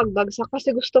sila sa pagbagsak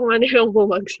kasi gusto nga nilang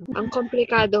bumagsak. Ang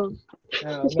komplikado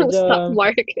ng stock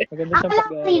market. Maganda Ang siyang alam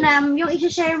pag- ko, Nam, yung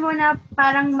i-share mo na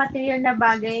parang material na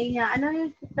bagay niya. Ano yung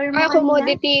term mo kanina?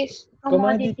 Commodities.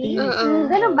 Commodity. Oo.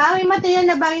 Ganun ba? May material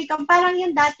na bagay kang parang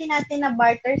yung dati natin na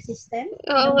barter system.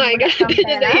 Oo nga, Yung ganun pera.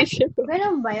 yung naisip ko.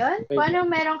 Ganun ba yun? Kung anong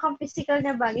meron kang physical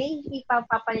na bagay,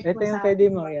 ipapapalit mo Ito yung sa... pwede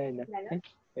mo yan. Lalo?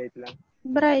 Wait lang.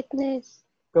 Brightness.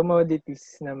 Commodities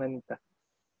naman ta.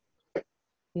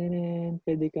 And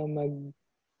pwede kang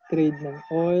mag-trade ng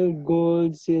oil,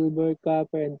 gold, silver,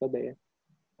 copper, and pa ba yan?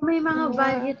 May mga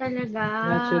value talaga.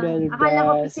 Natural Akala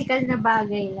ko gas. physical na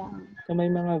bagay lang. So may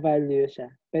mga value siya.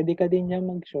 Pwede ka din niya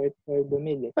mag-short or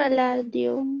bumili.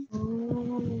 Palladium.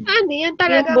 Ano yan Yung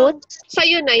talaga? boots.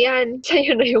 Sa'yo na yan.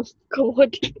 Sa'yo na yung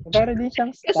commodity. Para din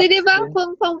siyang stocks Kasi di ba din.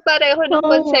 kung pareho ng Oo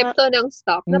nga. konsepto ng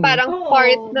stock na Mm. parang Oo,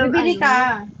 part ng bibili ano. ka.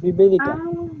 Bibili ka. Ah.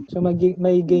 So may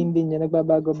gain din niya.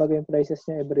 Nagbabago-bago yung prices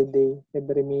niya every day,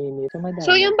 every minute. So madami.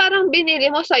 So yung parang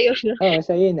binili mo sa'yo na. Oo,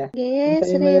 sa'yo na. Yes,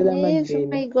 Hintayin mo na lang Rene. mag-gain. So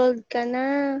may gold ka na.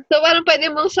 So parang pwede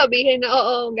mong sabihin na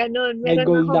oo, ganun. May Meron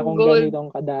gold akong akong gold.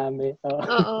 ganitong kadami. Oo.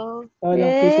 Oo.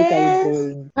 Walang physical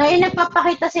gold. Ngayon,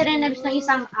 nagpapakita si Renebs ng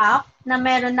isang app na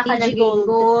meron nakalagay Gold.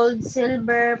 gold,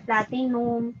 silver,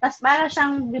 platinum. Tapos para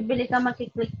siyang bibili ka,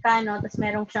 makiklik ka, no? Tapos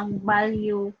meron siyang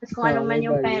value. Tapos kung Oo, anong man may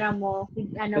yung value. pera mo,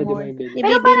 ano Pwede mo. mo ibili.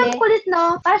 Pero parang Ibibili. kulit, no?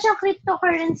 Parang siyang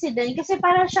cryptocurrency din. Kasi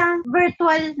parang siyang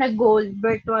virtual na gold,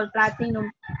 virtual platinum.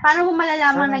 Paano mo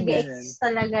malalaman Parang nag-exist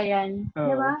talaga yan? Oo,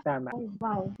 Di ba? tama. Oh,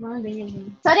 wow. Mga ganyan.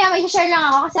 Sorry, may share lang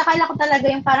ako kasi akala ko talaga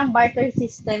yung parang barter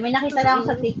system. May nakita lang ako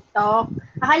sa TikTok.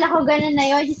 Akala ko ganun na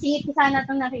yun. Sisingit ko sana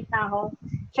itong nakita ko.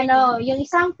 Ano, yung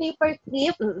isang paper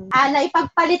clip, na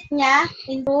ipagpalit niya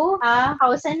into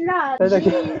house and lot. Talaga?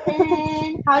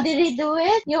 And how did he do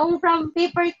it? Yung from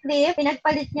paper clip,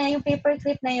 pinagpalit niya yung paper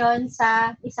clip na yon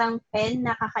sa isang pen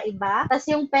na kakaiba. Tapos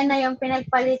yung pen na yon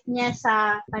pinagpalit niya sa,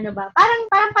 ano ba,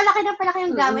 parang palaki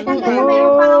yung gamit. Hanggang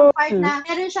mayroon pang part na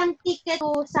meron siyang ticket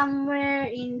to somewhere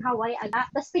in Hawaii.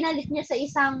 Tapos pinalit niya sa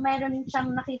isang, meron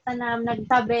siyang nakita na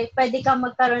nagsabi, pwede kang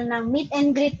magkaroon ng meet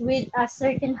and greet with a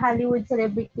certain Hollywood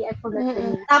celebrity. I forgot the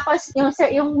name. Tapos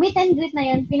yung meet and greet na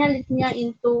yun, pinalit niya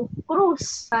into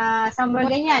cruise. Somewhere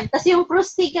ganyan. Tapos yung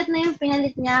cruise ticket na yun,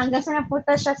 pinalit niya hanggang sa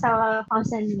napunta siya sa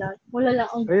house and lot. Wala lang,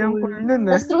 ang Ay, ang cool. cool nun,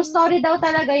 Tapos true story daw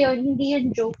talaga yun, hindi yun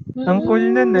joke. Ang cool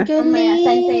nun, Mamaya, send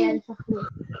ko Galing. yan sa cool.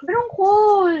 Pero ang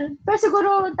cool. Pero siguro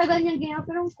tagal niyang ginawa,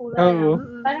 pero ang cool. Oo.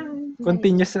 Parang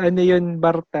Continuous ano yun,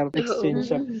 barter,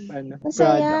 exchange of ano,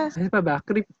 Masaya. products. Ano pa ba?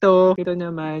 Crypto. Ito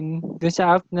naman, dun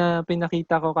sa app na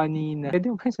pinakita ko kanina. Pwede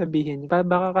mo kayo sabihin.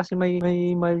 Baka kasi may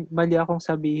mali akong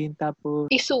sabihin tapos,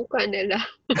 Isuka nila.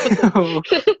 oo.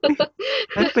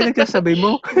 Ano pinagsasabi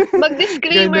mo?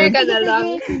 Mag-disclaimer ka na lang.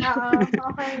 Oo,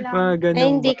 okay lang. Mga ganun Ay,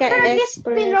 hindi ba? ka Pero at least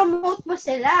expert. pinromote mo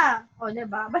sila. O,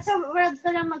 diba? Basta wag ka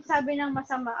lang magsabi ng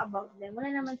masama about them. Wala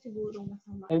naman sigurong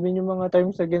masama. I mean, yung mga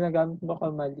terms na ginagamit mo ka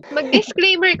mali.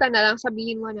 Mag-disclaimer ka na lang.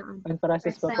 Sabihin mo na. Ang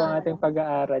process pa po ang ating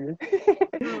pag-aaral.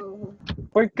 Oo.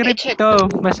 For crypto,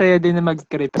 masaya din na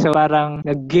mag-crypto. So, parang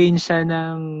nag-gain siya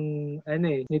ng,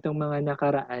 nitong mga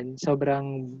nakaraan.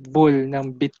 Sobrang bull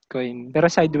ng Bitcoin. Pero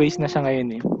sideways na siya ngayon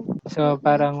eh. So,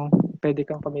 parang pwede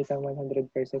kang kumita 100%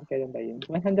 kaya ba yun?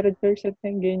 100%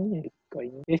 ng gain yun.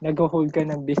 Bitcoin. If nag-hold ka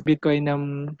ng Bitcoin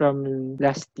from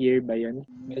last year ba yun?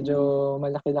 Medyo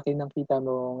malaki-laki ng kita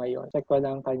mo ngayon. Check ko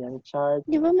lang kanyang chart.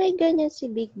 Di ba may ganyan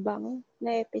si Big Bang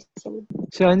na episode?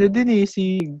 So ano din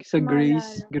sa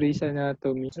Maalala. Grey's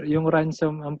Anatomy. So, yung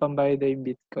ransom ang pambayad ay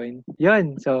Bitcoin.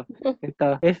 Yun. So,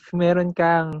 ito. If meron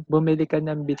kang bumili ka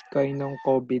ng Bitcoin nung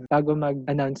COVID bago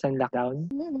mag-announce ang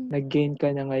lockdown, nag-gain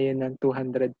ka na ngayon ng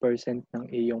 200% ng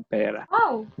iyong pera.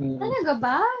 Wow! Mm. Talaga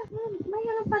ba? May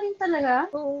ano pa rin talaga?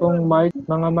 Kung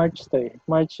mga March to eh.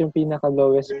 March yung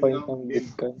pinaka-lowest point ng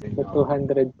Bitcoin. So,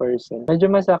 200%. Medyo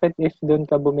masakit if doon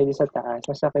ka bumili sa taas.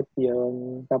 Masakit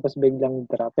yun. Tapos biglang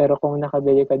drop. Pero kung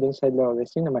nakabili ka doon sa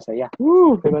lowest, yun na masaya.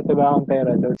 Woo! Diba ang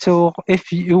pera doon. So,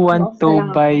 if you want to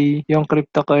buy yung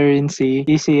cryptocurrency,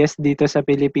 easiest dito sa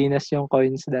Pilipinas yung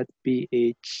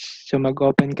coins.ph. So,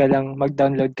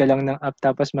 mag-download ka lang ng app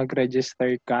tapos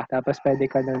mag-register ka. Tapos pwede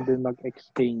ka na doon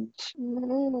mag-exchange.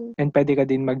 And pwede ka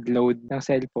din mag-load ng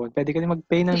cellphone. Pwede ka din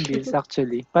mag-pay ng bills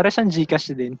actually. Para siyang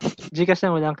GCash din. GCash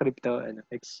na walang crypto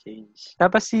exchange.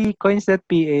 Tapos si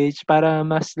coins.ph, para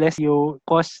mas less yung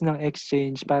cost ng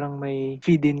exchange, parang may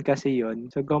fee din kasi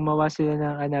yon. So gumawa sila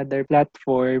ng another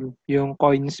platform, yung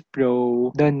Coins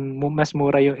Pro. Doon mas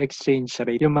mura yung exchange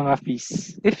rate, yung mga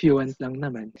fees. If you want lang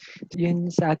naman. Yun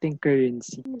sa ating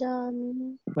currency.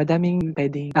 Madaming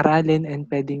pwedeng aralin and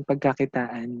pwedeng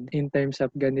pagkakitaan in terms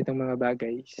of ganitong mga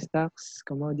bagay. Stocks,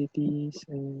 commodities,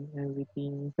 and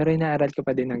everything. Pero inaaral ko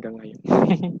pa din hanggang ngayon.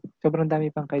 Sobrang dami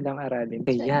pang kailangang aralin.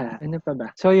 Kaya, ano pa ba?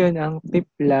 So yun, ang tip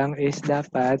lang is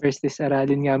dapat first is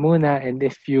aralin nga muna, and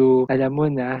if you alam mo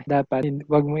na, dapat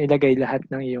wag mo ilagay lahat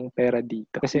ng iyong pera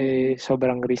dito. Kasi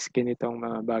sobrang risky nitong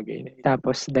mga bagay na ito.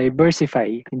 Tapos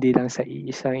diversify, hindi lang sa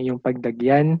iisang iyong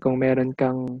pagdagyan. Kung meron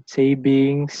kang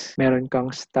savings, meron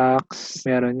kang stocks,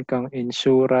 meron kang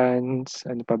insurance,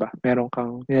 ano pa ba? Meron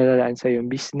kang nilalaan sa iyong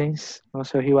business.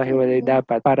 So hiwa-hiwalay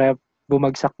dapat para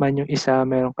bumagsak man yung isa,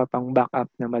 meron ka pang backup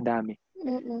na madami.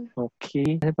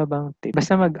 Okay. Ano pa bang tip?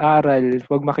 Basta mag-aral,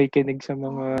 huwag makikinig sa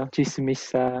mga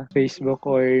chismis sa Facebook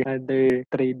or other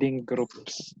trading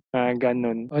groups.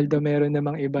 Ganun. Although meron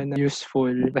namang iba na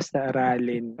useful, basta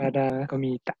aralin para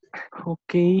kumita.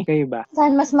 Okay. Kayo ba?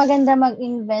 Saan mas maganda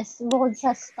mag-invest bukod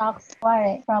sa stocks,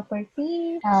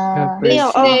 property,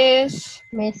 business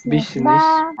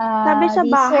ba, Sabi sa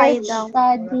bahay research, daw.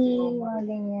 study, mga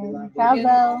ganyan,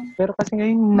 travel. Pero kasi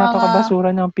ngayon, napakabasura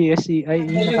ng PSEI,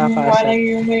 nakakaasar.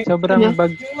 Sobrang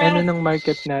ng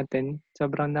market natin.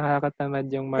 Sobrang nakakatamad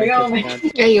yung market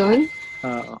natin. Ngayon?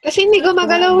 Oo. Kasi hindi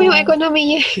gumagalaw yung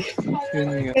ekonomiya. Yun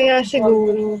nga. Kaya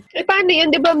siguro. Paano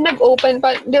yun? Di ba nag-open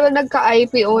pa? Di ba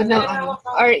nagka-IPO ng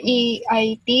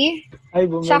REIT? Ay,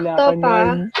 bumila Sakto ka pa.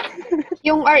 nun.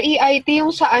 Yung REIT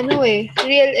yung sa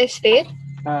real estate?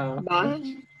 Ah. Ba?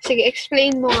 Sige,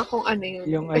 explain mo nga kung ano yun.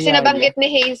 Yung Kasi Ayala. nabanggit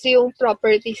ni Hayes yung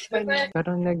properties pa niya.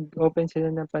 Parang nag-open sila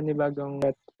ng panibagong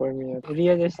platform yun.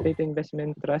 Real Estate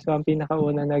Investment Trust. So, ang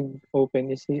pinakauna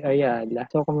nag-open is si Ayala.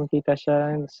 So, kumikita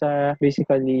siya sa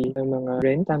basically ng mga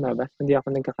rent. Tama ba? Hindi ako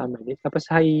nagkakamali. Tapos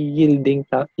high yielding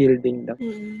daw.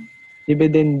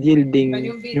 Dividend yielding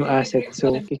yung asset.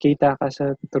 So, kikita ka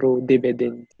sa true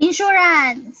dividend.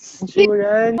 Insurance!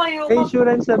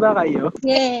 Insurance na ba kayo?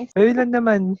 Yes. Ayun lang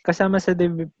naman, kasama sa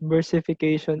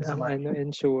diversification ang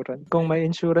insurance. Kung may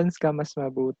insurance ka, mas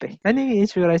mabuti. Ano yung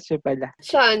insurance nyo pala?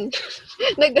 Saan?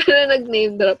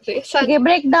 Nag-name drop siya. Saan? Sige,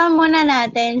 breakdown muna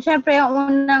natin. Siyempre,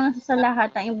 yung unang sa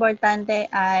lahat, ang importante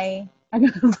ay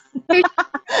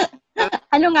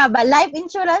ano nga ba? Life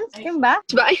insurance? Yun ba?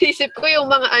 Ba, inisip ko yung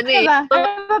mga Diba?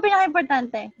 Ano ba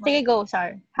pinaka-importante? Sige, go,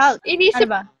 Sar. Health. Inisip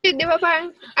Ano ba? di ba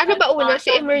parang, ano ba una? Si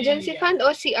emergency fund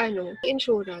o si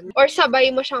insurance? Or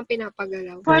sabay mo siyang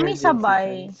pinapagalaw? For me,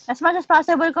 sabay. As much as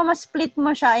possible, kung ma-split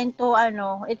mo siya into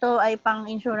ito ay pang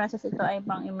insurance, ito ay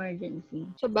pang emergency.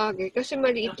 Sa bagay. Kasi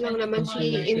maliit lang naman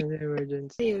si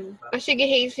Emergency. Ayun. Sige,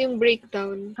 Hayes, yung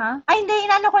breakdown. Ha? Ay, hindi.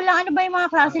 Inano ko lang, ano ba yung mga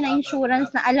klase na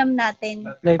insurance na alam natin?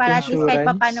 Life Para at least kahit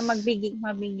insurance? paano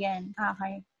mabigyan.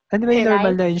 Okay. Ano ba yung Okay,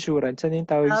 normal na insurance? Ano yung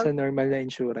tawag sa normal na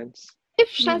insurance?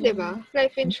 Life siya, di ba?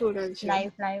 Life insurance. Siya.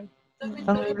 Life.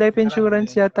 Ang life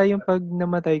insurance yata yung pag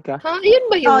namatay ka. Ha? Yun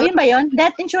ba yun? Oh, yun ba yun?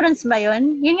 Death insurance ba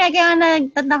yun? Yun nga kaya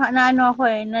nagtataka na ano ako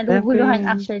naluguluhan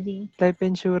actually. Life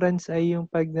insurance ay yung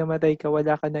pag namatay ka,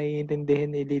 wala ka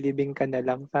naiintindihin, ililibing ka na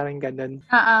lang. Parang ganun.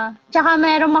 Tsaka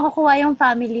merong makukuha yung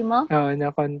family mo. Oo, na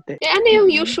konti. Ano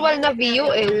yung usual na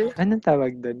VUL? Anong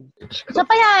tawag doon? So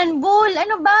pa yan, bull.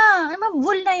 Ano ba? Ano ba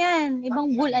bull na yan?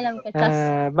 Ibang bull alam ko.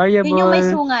 Tas, Variable. yun yung may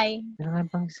sungay. Ano nga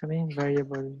bang sabihin?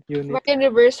 Variable unit.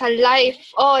 Universal life.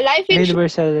 Oh, life insurance.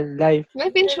 Universal Life.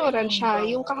 Life insurance siya,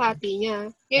 yung kahati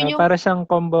niya. Yun yung, Para siyang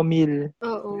combo meal.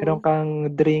 oo. Meron kang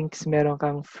drinks, meron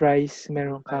kang fries,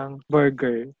 meron kang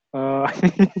burger. Oh.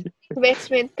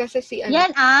 Investment kasi si ano.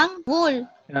 Yan ang VUL.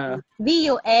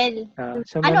 VUL.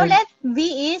 So Ano ulit? V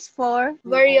is for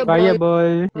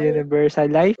variable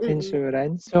universal life Mm-mm.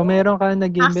 insurance. So meron kang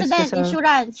nag-invest ka accident sa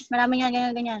insurance. Marami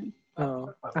nga ganyan.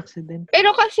 accident.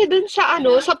 Pero kasi dun sa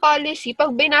sa policy,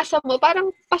 pag binasa mo,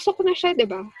 parang pasok na siya, di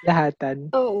ba?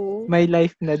 Lahatan. Oo. May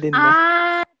life na din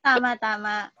ba? Tama.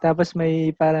 Tapos may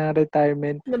parang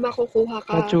retirement. Na makukuha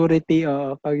ka. Maturity,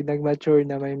 pag nag-mature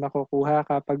na may makukuha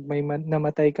ka. Pag may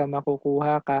namatay ka,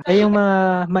 makukuha ka. Ay, yung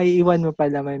mga maiiwan mo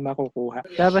pala may makukuha.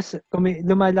 Tapos,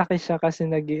 lumalaki siya kasi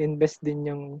nag-i-invest din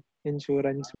yung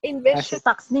insurance. Invest siya.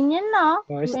 Stocks din yan, no?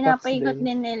 Stocks Pinapaikot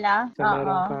din nila. So,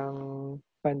 meron kang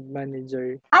fund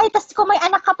manager. Ay, tas kung may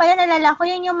anak ka pala, nalala ko,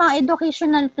 yun yung mga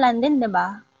educational plan din, di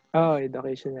ba?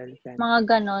 Educational plan. Mga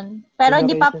ganon. Pero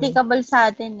hindi pa Educational. applicable sa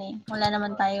atin eh. Wala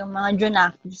naman tayong mga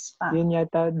junakis pa. Yun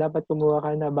yata, dapat kumuha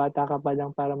ka na bata ka pa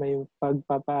lang para may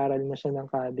pagpapaaral mo siya ng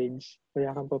college.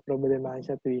 Kaya kang poproblemahin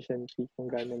sa tuition fee kung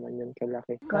gano'n man yun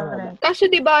kalaki. Correct. Kasi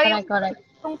di ba, Correct.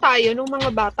 yung tayo, nung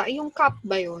mga bata, yung cap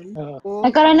ba yun? Oo.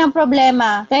 Nagkaroon ng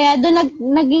problema. Kaya doon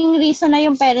naging reason na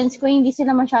yung parents ko hindi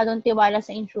sila masyadong tiwala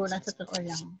sa insurance sa totoo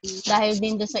lang. Dahil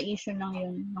din doon sa issue ng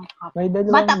yun. Ng cap. May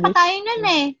dalawang Bata pa tayo nun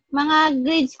eh. Mga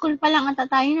grade school pa lang ata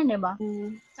tayo nun, di ba?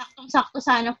 Saktong-sakto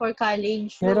sana for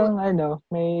college. Merong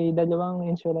may dalawang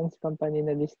insurance company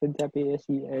na listed sa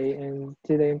PSEI and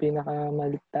sila yung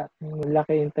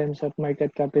malaki in terms of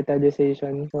market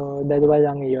capitalization. So, dalawa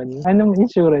lang yun. Anong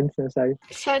insurance na, Sai?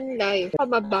 Sun Life.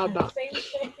 Mababa.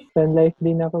 Sun Life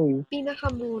din ako eh.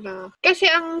 Pinakamura.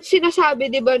 Kasi ang sinasabi,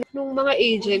 di ba, nung mga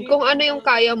agent, kung ano yung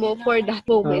kaya mo for that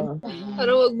moment.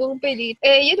 Pero wag mong pilit.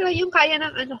 Yun lang yung kaya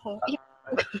ng ko.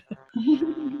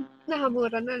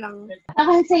 Nakamura na lang.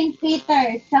 Saka St.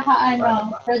 Peter, saka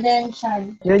Prudential.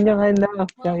 Yun yung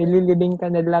yung ililibing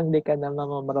ka na lang, di ka na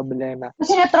problema.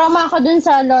 Kasi na-trauma ako dun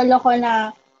sa lolo ko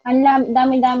na ang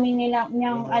dami-dami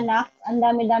niyang anak, ang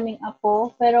dami-daming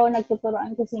apo, pero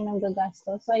nagtuturoan kasi ng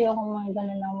gagastos. So, ayoko mga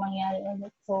ganun ang mangyari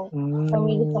ulit. So, for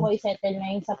me, gusto ko i-settle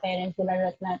na yun sa parents ko,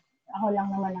 lalo't na ako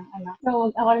lang naman ang anak.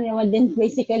 So, ako rin naman din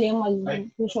basically yung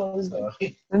mag-shoulder.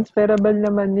 Transferable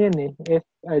naman yun eh. If,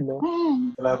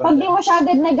 Pag di mo siya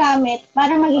agad nagamit,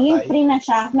 para magiging free na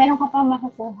siya, meron ka pa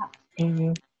makukuha. So,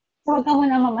 huwag ka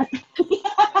muna mamatay.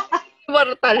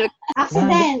 Mortal.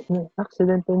 Accident.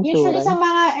 Accident insurance. Usually sa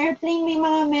mga airplane, may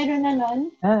mga meron na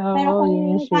nun. Pero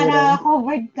kung para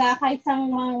covered ka, kahit sa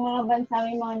mga bansa,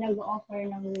 may mga nag-offer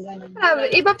ng gano'n.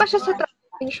 Iba pa siya sa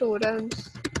travel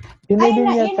insurance. Hindi din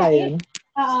yata yun.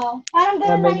 Oo. Parang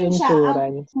gano'n na rin siya.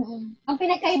 Insurance. Ang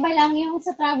pinagkaiba lang, yung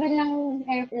sa travel ng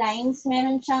airlines,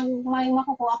 meron siyang may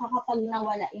makukuha ka kapag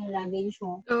nawala yung luggage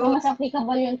mo. So, mas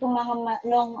applicable yun kung mga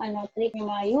long trip,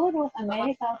 yung mga Europe,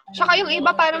 America. Tsaka yung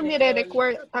iba parang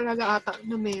nire-require talaga ata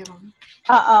na meron.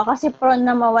 Oo, kasi prone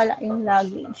na mawala yung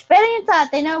luggage. Pero yun sa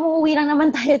atin, uuwi lang naman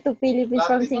tayo to Philippines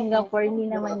from Singapore. Hindi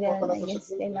naman gano'n, I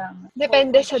guess, kailangan.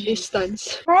 Depende sa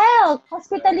distance. Health,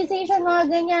 hospitalization, mga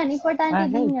ganyan. Importante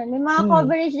din yun. May mga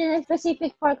coverage din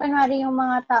specific for, kanwari, yung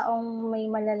mga taong may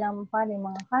malalang pa, yung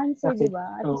mga cancer, di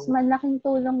ba? At least malaking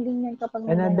tulong din yun kapag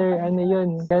may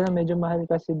yun. Kaya medyo mahal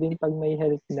kasi din pag may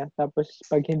health na. Tapos,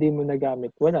 pag hindi mo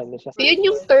nagamit, wala na siya. Yun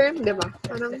yung term, di ba?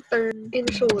 Parang term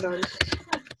insurance.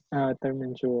 Term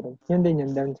insurance. Yun din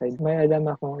yung downside. May alam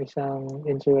akong isang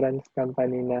insurance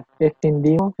company na if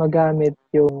hindi mo magamit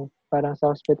yung parang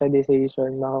sa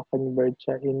hospitalization, makakonvert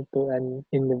siya into an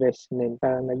investment.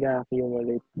 Parang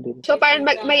nag-accumulate din. So, parang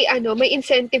may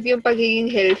incentive yung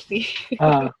pagiging healthy.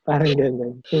 Parang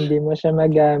ganun. Hindi mo siya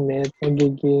magamit,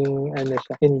 magiging,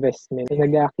 siya, investment.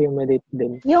 Nag-accumulate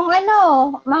din. Yung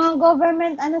mga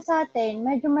government, sa atin,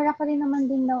 medyo malaki rin naman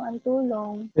din daw ang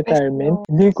tulong. Retirement?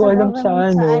 Hindi ko alam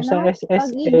sa SSS.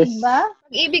 Pag-ibig ba?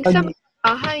 Pag-ibig sa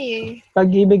bahay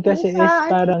Pag-ibig kasi is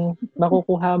parang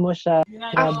makukuha mo siya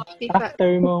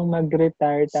after mong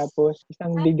mag-retire tapos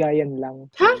isang bigayan lang.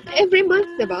 Every month,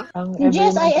 diba? Ang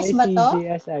GSIS ba to?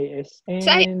 GSIS.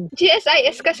 And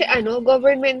GSIS kasi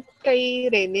government kay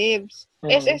Renebs.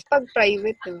 SS pag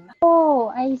private, diba? Oh,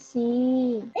 I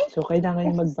see. So, kailangan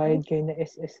yung magbayad kayo na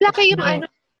SS. Laki yung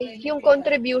yung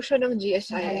contribution ng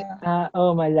GSI.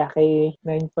 Malaki.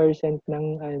 9% ng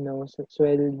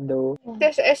sweldo.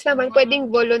 SSS naman, pwedeng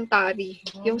voluntary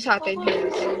yung sa atin.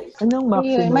 Anong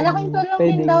Ayun, maximum malaking tulong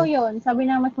din pwedeng... daw yun. Sabi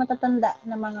na mas matatanda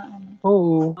na mga ano.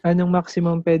 Oo. Anong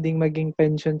maximum pwedeng maging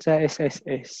pension sa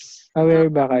SSS?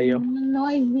 Aware ba kayo? No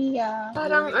idea.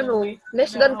 Parang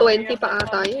less than 20 pa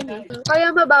ata yun eh.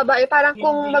 Kaya mababa parang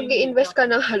kung mag-i-invest ka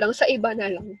na lang sa iba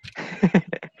na lang.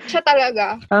 Siya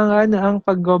talaga. Ang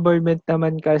pag-government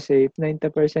naman kasi,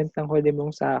 90% ng huli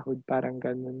mong sahod, parang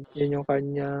ganun. Yun yung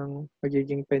kanyang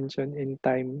magiging pension in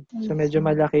time. So, medyo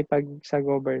malaki pag sa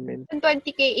government.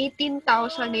 20K,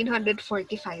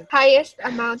 18,945. Highest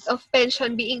amount of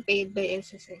pension being paid by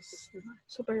SSS.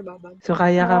 Super baba. So,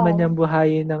 kaya ka man Wow. niyang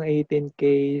buhayin ng 18K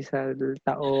sa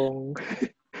taong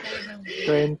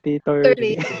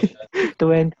 2030,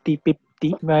 2050,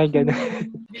 mga ganun.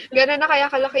 Gano'n na kaya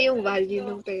kalaki yung value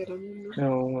ng pera mo.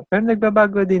 No. Pero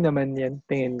nagbabago din naman yan,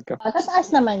 tingin ko.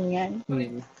 Tataas naman yan.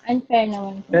 Unfair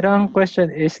naman. Pero ang question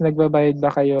is, nagbabayad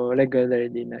ba kayo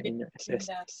regularly na inyong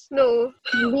SSS? No.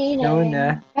 Hindi na. No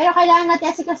na. Pero kailangan natin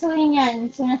asikasuhin yan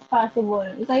as soon as possible.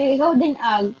 Ikaw din,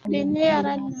 Ag.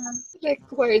 Binayaran na.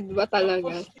 Required ba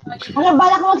talaga? Ano,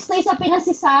 balak mag-stay sa Pinas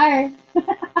si Sar.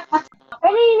 Pero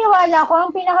naniniwala ko,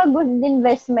 ang pinaka-good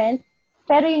investment,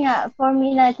 pero yun nga, for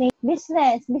me natin,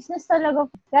 business talaga.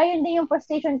 Kaya yun din yung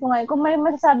frustration ko ngayon. Kung may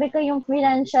masasabi ko yung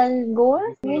financial goal,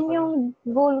 yun yung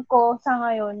goal ko sa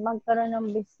ngayon, magkaroon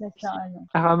ng business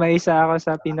na May isa ako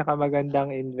sa pinakamagandang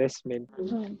investment.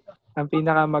 Ang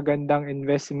pinakamagandang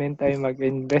investment ay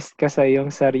mag-invest ka sa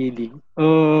iyong sarili.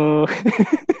 Oh.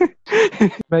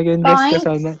 Mag-invest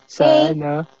ka sa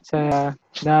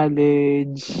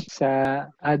knowledge, sa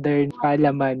other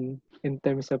kaalaman in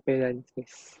terms of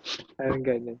finances. Parang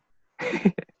ganun.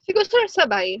 Siguro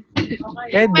sabay.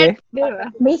 Pwede.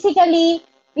 Diba? Basically,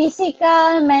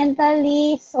 physical,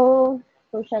 mentally,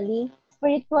 socially,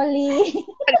 spiritually,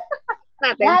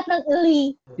 Natin. lahat ng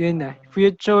uli. Yun na.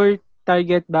 Future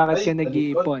target, bakit ka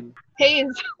nag-iipon?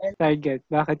 Hayes. Target,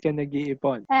 bakit ka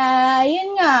nag-iipon? Yun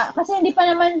nga, kasi hindi pa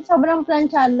naman sobrang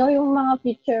planchado yung mga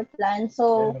future plans.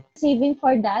 So, saving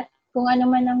for that, kung ano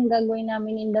man ang gagawin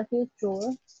namin in the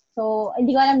future. So,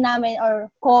 hindi ko alam namin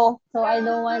or ko. So, I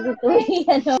don't want it to be,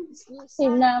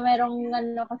 save na merong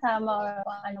kasama or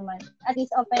ano man. At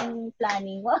least open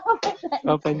planning.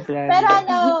 Open plan. Pero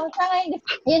sa ngayon,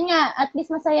 yun nga, at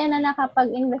least masaya na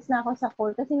nakapag-invest na ako sa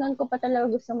pool. Kasi noon ko pa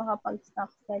talaga gusto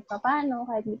makapag-stock kahit pa paano,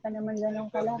 kahit di pa naman ganun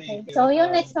kalaki. So,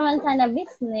 yung next naman sana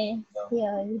business.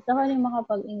 Yun, gusto ko rin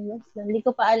makapag-invest doon. Hindi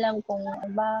ko pa alam kung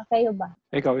kayo ba?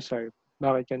 Ikaw, sir.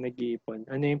 Bakit ka nag-iipon?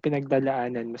 Ano yung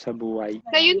pinagdalaanan mo sa buhay?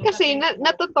 Ngayon kasi,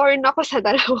 natutorn ako sa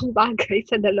dalawang bagay.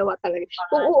 Sa dalawa talaga.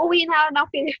 Kung uuwi na ako ng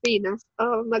Pilipinas,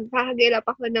 maghahagilap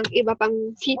ako ng iba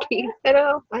pang city.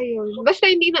 Pero, ayun. Basta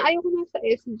hindi na ayaw ko na sa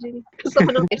SG. Gusto ko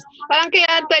ng S. Parang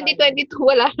kaya 2022,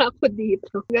 wala na ako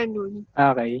dito. Ganun.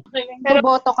 Okay. Pero,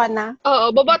 Boboto ka na.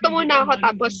 oo, boboto muna ako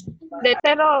tapos,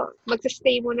 pero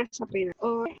magsastay muna sa Pinas.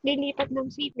 O, lilipat ng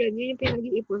city. Yun yung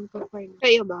pinag-iipon ko.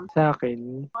 Kayo ba? Sa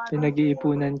akin,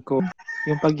 pinag-iipunan ko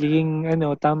yung pagiging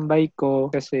tambay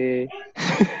ko kasi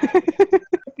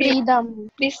Freedom.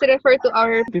 Please refer to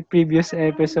our previous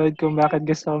episode kung bakit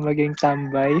gusto ko maging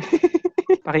tambay.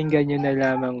 Pakinggan nyo na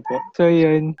lamang po. So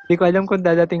yun, hindi ko alam kung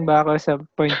dadating ba ako sa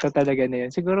point ko talaga na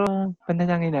yun. Siguro,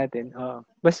 panalangin natin.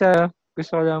 Basta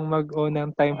gusto ko lang mag-own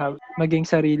ng time, maging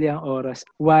sarili ang oras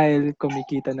while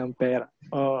kumikita ng pera.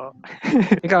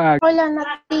 Ikaw, Wala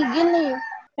natigil eh.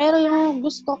 Pero yung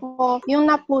gusto ko, yung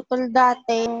naputol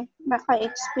dati,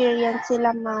 maka-experience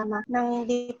sila mama nang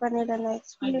hindi pa nila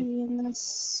na-experience.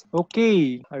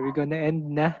 Okay, are we gonna end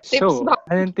na? Tips So, ba?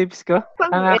 anong tips ko?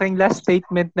 Ang aking last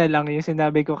statement na lang, yung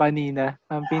sinabi ko kanina,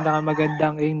 ang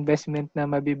pinakamagandang investment na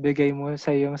mabibigay mo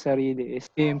sa iyong sarili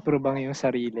is i-improve ang iyong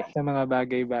sarili sa mga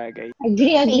bagay-bagay.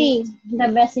 Agree. The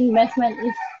best investment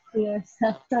is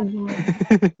yourself.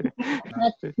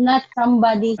 Not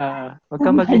somebody. Huwag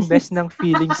ka mag-invest ng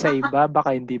feeling sa iba,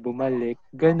 baka hindi bumalik.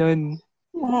 Ganun.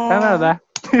 Tama ba?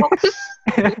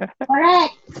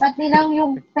 Correct. Pati lang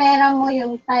yung pera mo,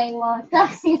 yung time mo.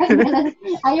 Kasi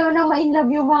ayaw na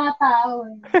ma-inlove yung mga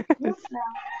tao.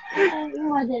 In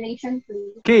moderation,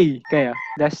 please. Okay, kaya,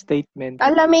 last statement.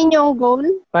 Alamin yung goal?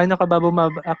 Paano ka ba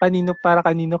kanino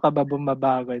ka ba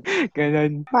bumabangon?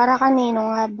 Ganun. Para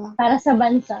kanino nga ba? Para sa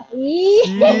bansa.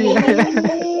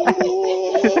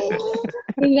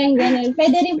 Hanggang ganun.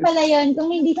 Pwede rin pala yun.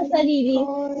 Kung hindi sa sarili,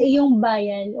 sa iyong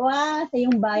bayan. Sa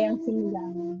iyong bayang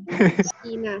sinilang.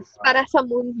 Pinas. Para sa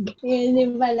mundo. Yun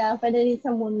din pala. Pwede rin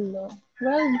sa mundo.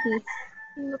 World peace.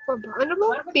 Ano pa ba? Ano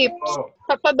ba tips?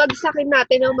 Papabagsakin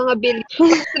natin ang mga bill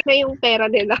na yung pera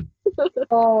nila.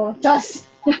 Oh, Diyos.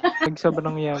 Pag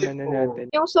sobrang yaman na natin.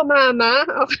 Yung sumama,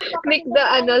 okay, click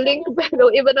the link below.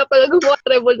 Iba na pala gumawa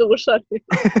revolution.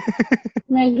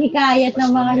 Naghikayat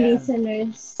ng mga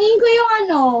listeners. Tingin ko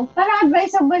yung parang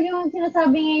advisable yung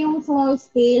sinasabi nga yung small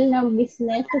scale ng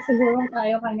business. So, siguro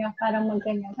tayo kanya parang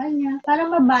magkanya-kanya. Para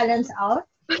ma-balance out.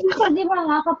 Kasi di ba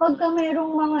nga, kapag ka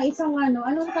mayroong mga isang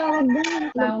anong tawag doon?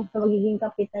 Parang pagiging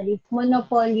capitalist.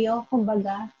 Monopolyo,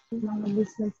 kumbaga. Mga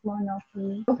business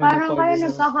monopoly. So, parang kayo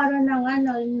nagkakaroon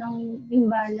ng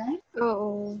imbalance.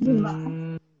 Oo. Diba?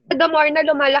 The more na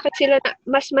lumalaki sila,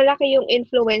 mas malaki yung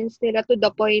influence nila to the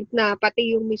point na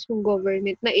pati yung mismong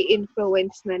government na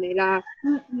i-influence na nila.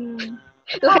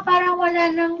 Parang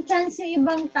wala nang chance yung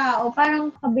ibang tao.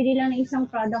 Parang kabili lang ng isang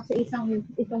product sa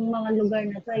itong mga lugar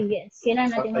na to. I guess,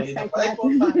 kailangan natin mag-start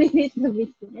natin mag-business na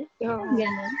business.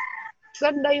 Ganun.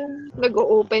 Ganda yung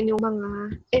nag-o-open yung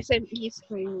mga SMEs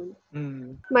ngayon.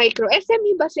 Mm. Micro.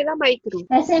 SME ba sila? Micro?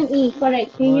 SME,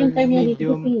 correct. Yun yung term niya dito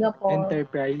sa Medium Singapore.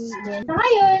 enterprise. Yes. Saka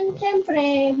yun, syempre,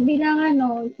 bilang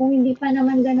kung hindi pa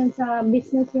naman ganun sa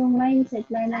business yung mindset,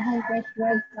 lalo na kung fresh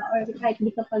grad ka or kahit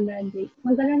di ka pa-graduate,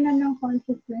 magkaroon na ng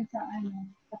consciousness sa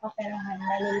sa kaperahan,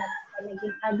 lalo na pag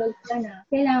naging adult ka na,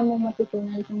 kailangan mo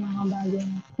matutunan itong mga bagay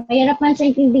na. Mahirap man siya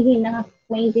intindihin na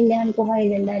maintindihan ko kayo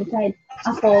din dahil kahit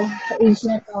ako, sa age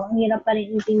na to, ang hirap pa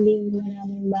rin intindihin yung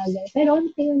maraming bagay. Pero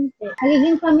unti-unti,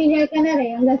 magiging familiar ka na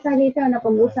rin hanggang sa dito na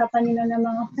pag-usapan nila ng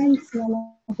mga friends na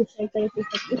mag-share kayo sa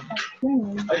isa't isa.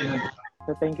 Ganun.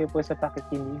 So, thank you po sa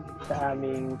pakikinig sa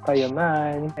aming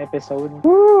Kayaman episode.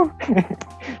 Woo!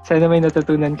 Sana may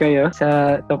natutunan kayo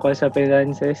tungkol sa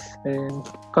finances. And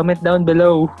comment down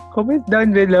below. Comment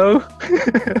down below.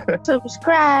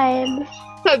 Subscribe.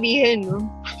 Sabihin, no?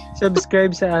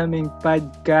 Subscribe sa aming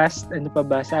podcast. Ano pa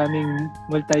ba? Sa aming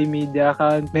multimedia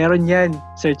account. Meron yan.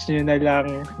 Search nyo na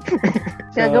lang.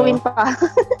 Gagawin pa.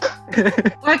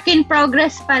 Work in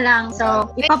progress pa lang.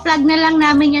 So, ipa-plug na lang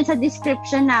namin yan sa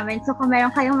description namin. So, kung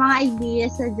meron kayong mga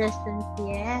ideas, suggestions,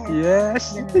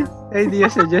 Yes. Idea,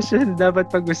 suggestion,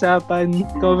 dapat pag-usapan.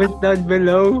 Comment down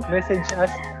below. Message us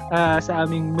sa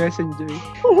aming messenger.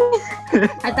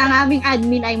 At ang aming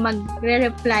admin ay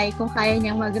magre-reply kung kaya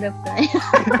niyang mag-reply.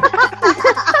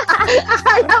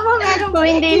 Akala mo meron Kung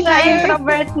hindi sa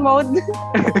introvert mode.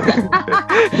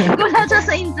 Kung nasa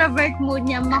sa introvert mode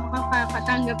niya,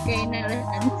 makakatanggap kayo ng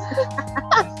response.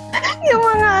 Yung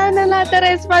mga natin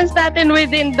response natin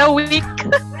within the week.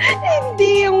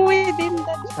 Hindi yung within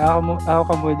the week. Ako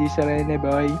ka muli sa Rene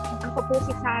Boy. Ako po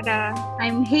si Sarah.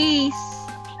 I'm Haze.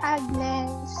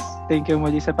 Agnes. Thank you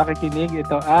muli sa pakikinig.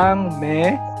 Ito ang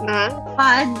Na?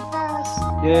 Podcast.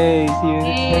 Yay! See you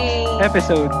next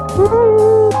episode.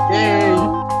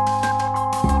 Yay!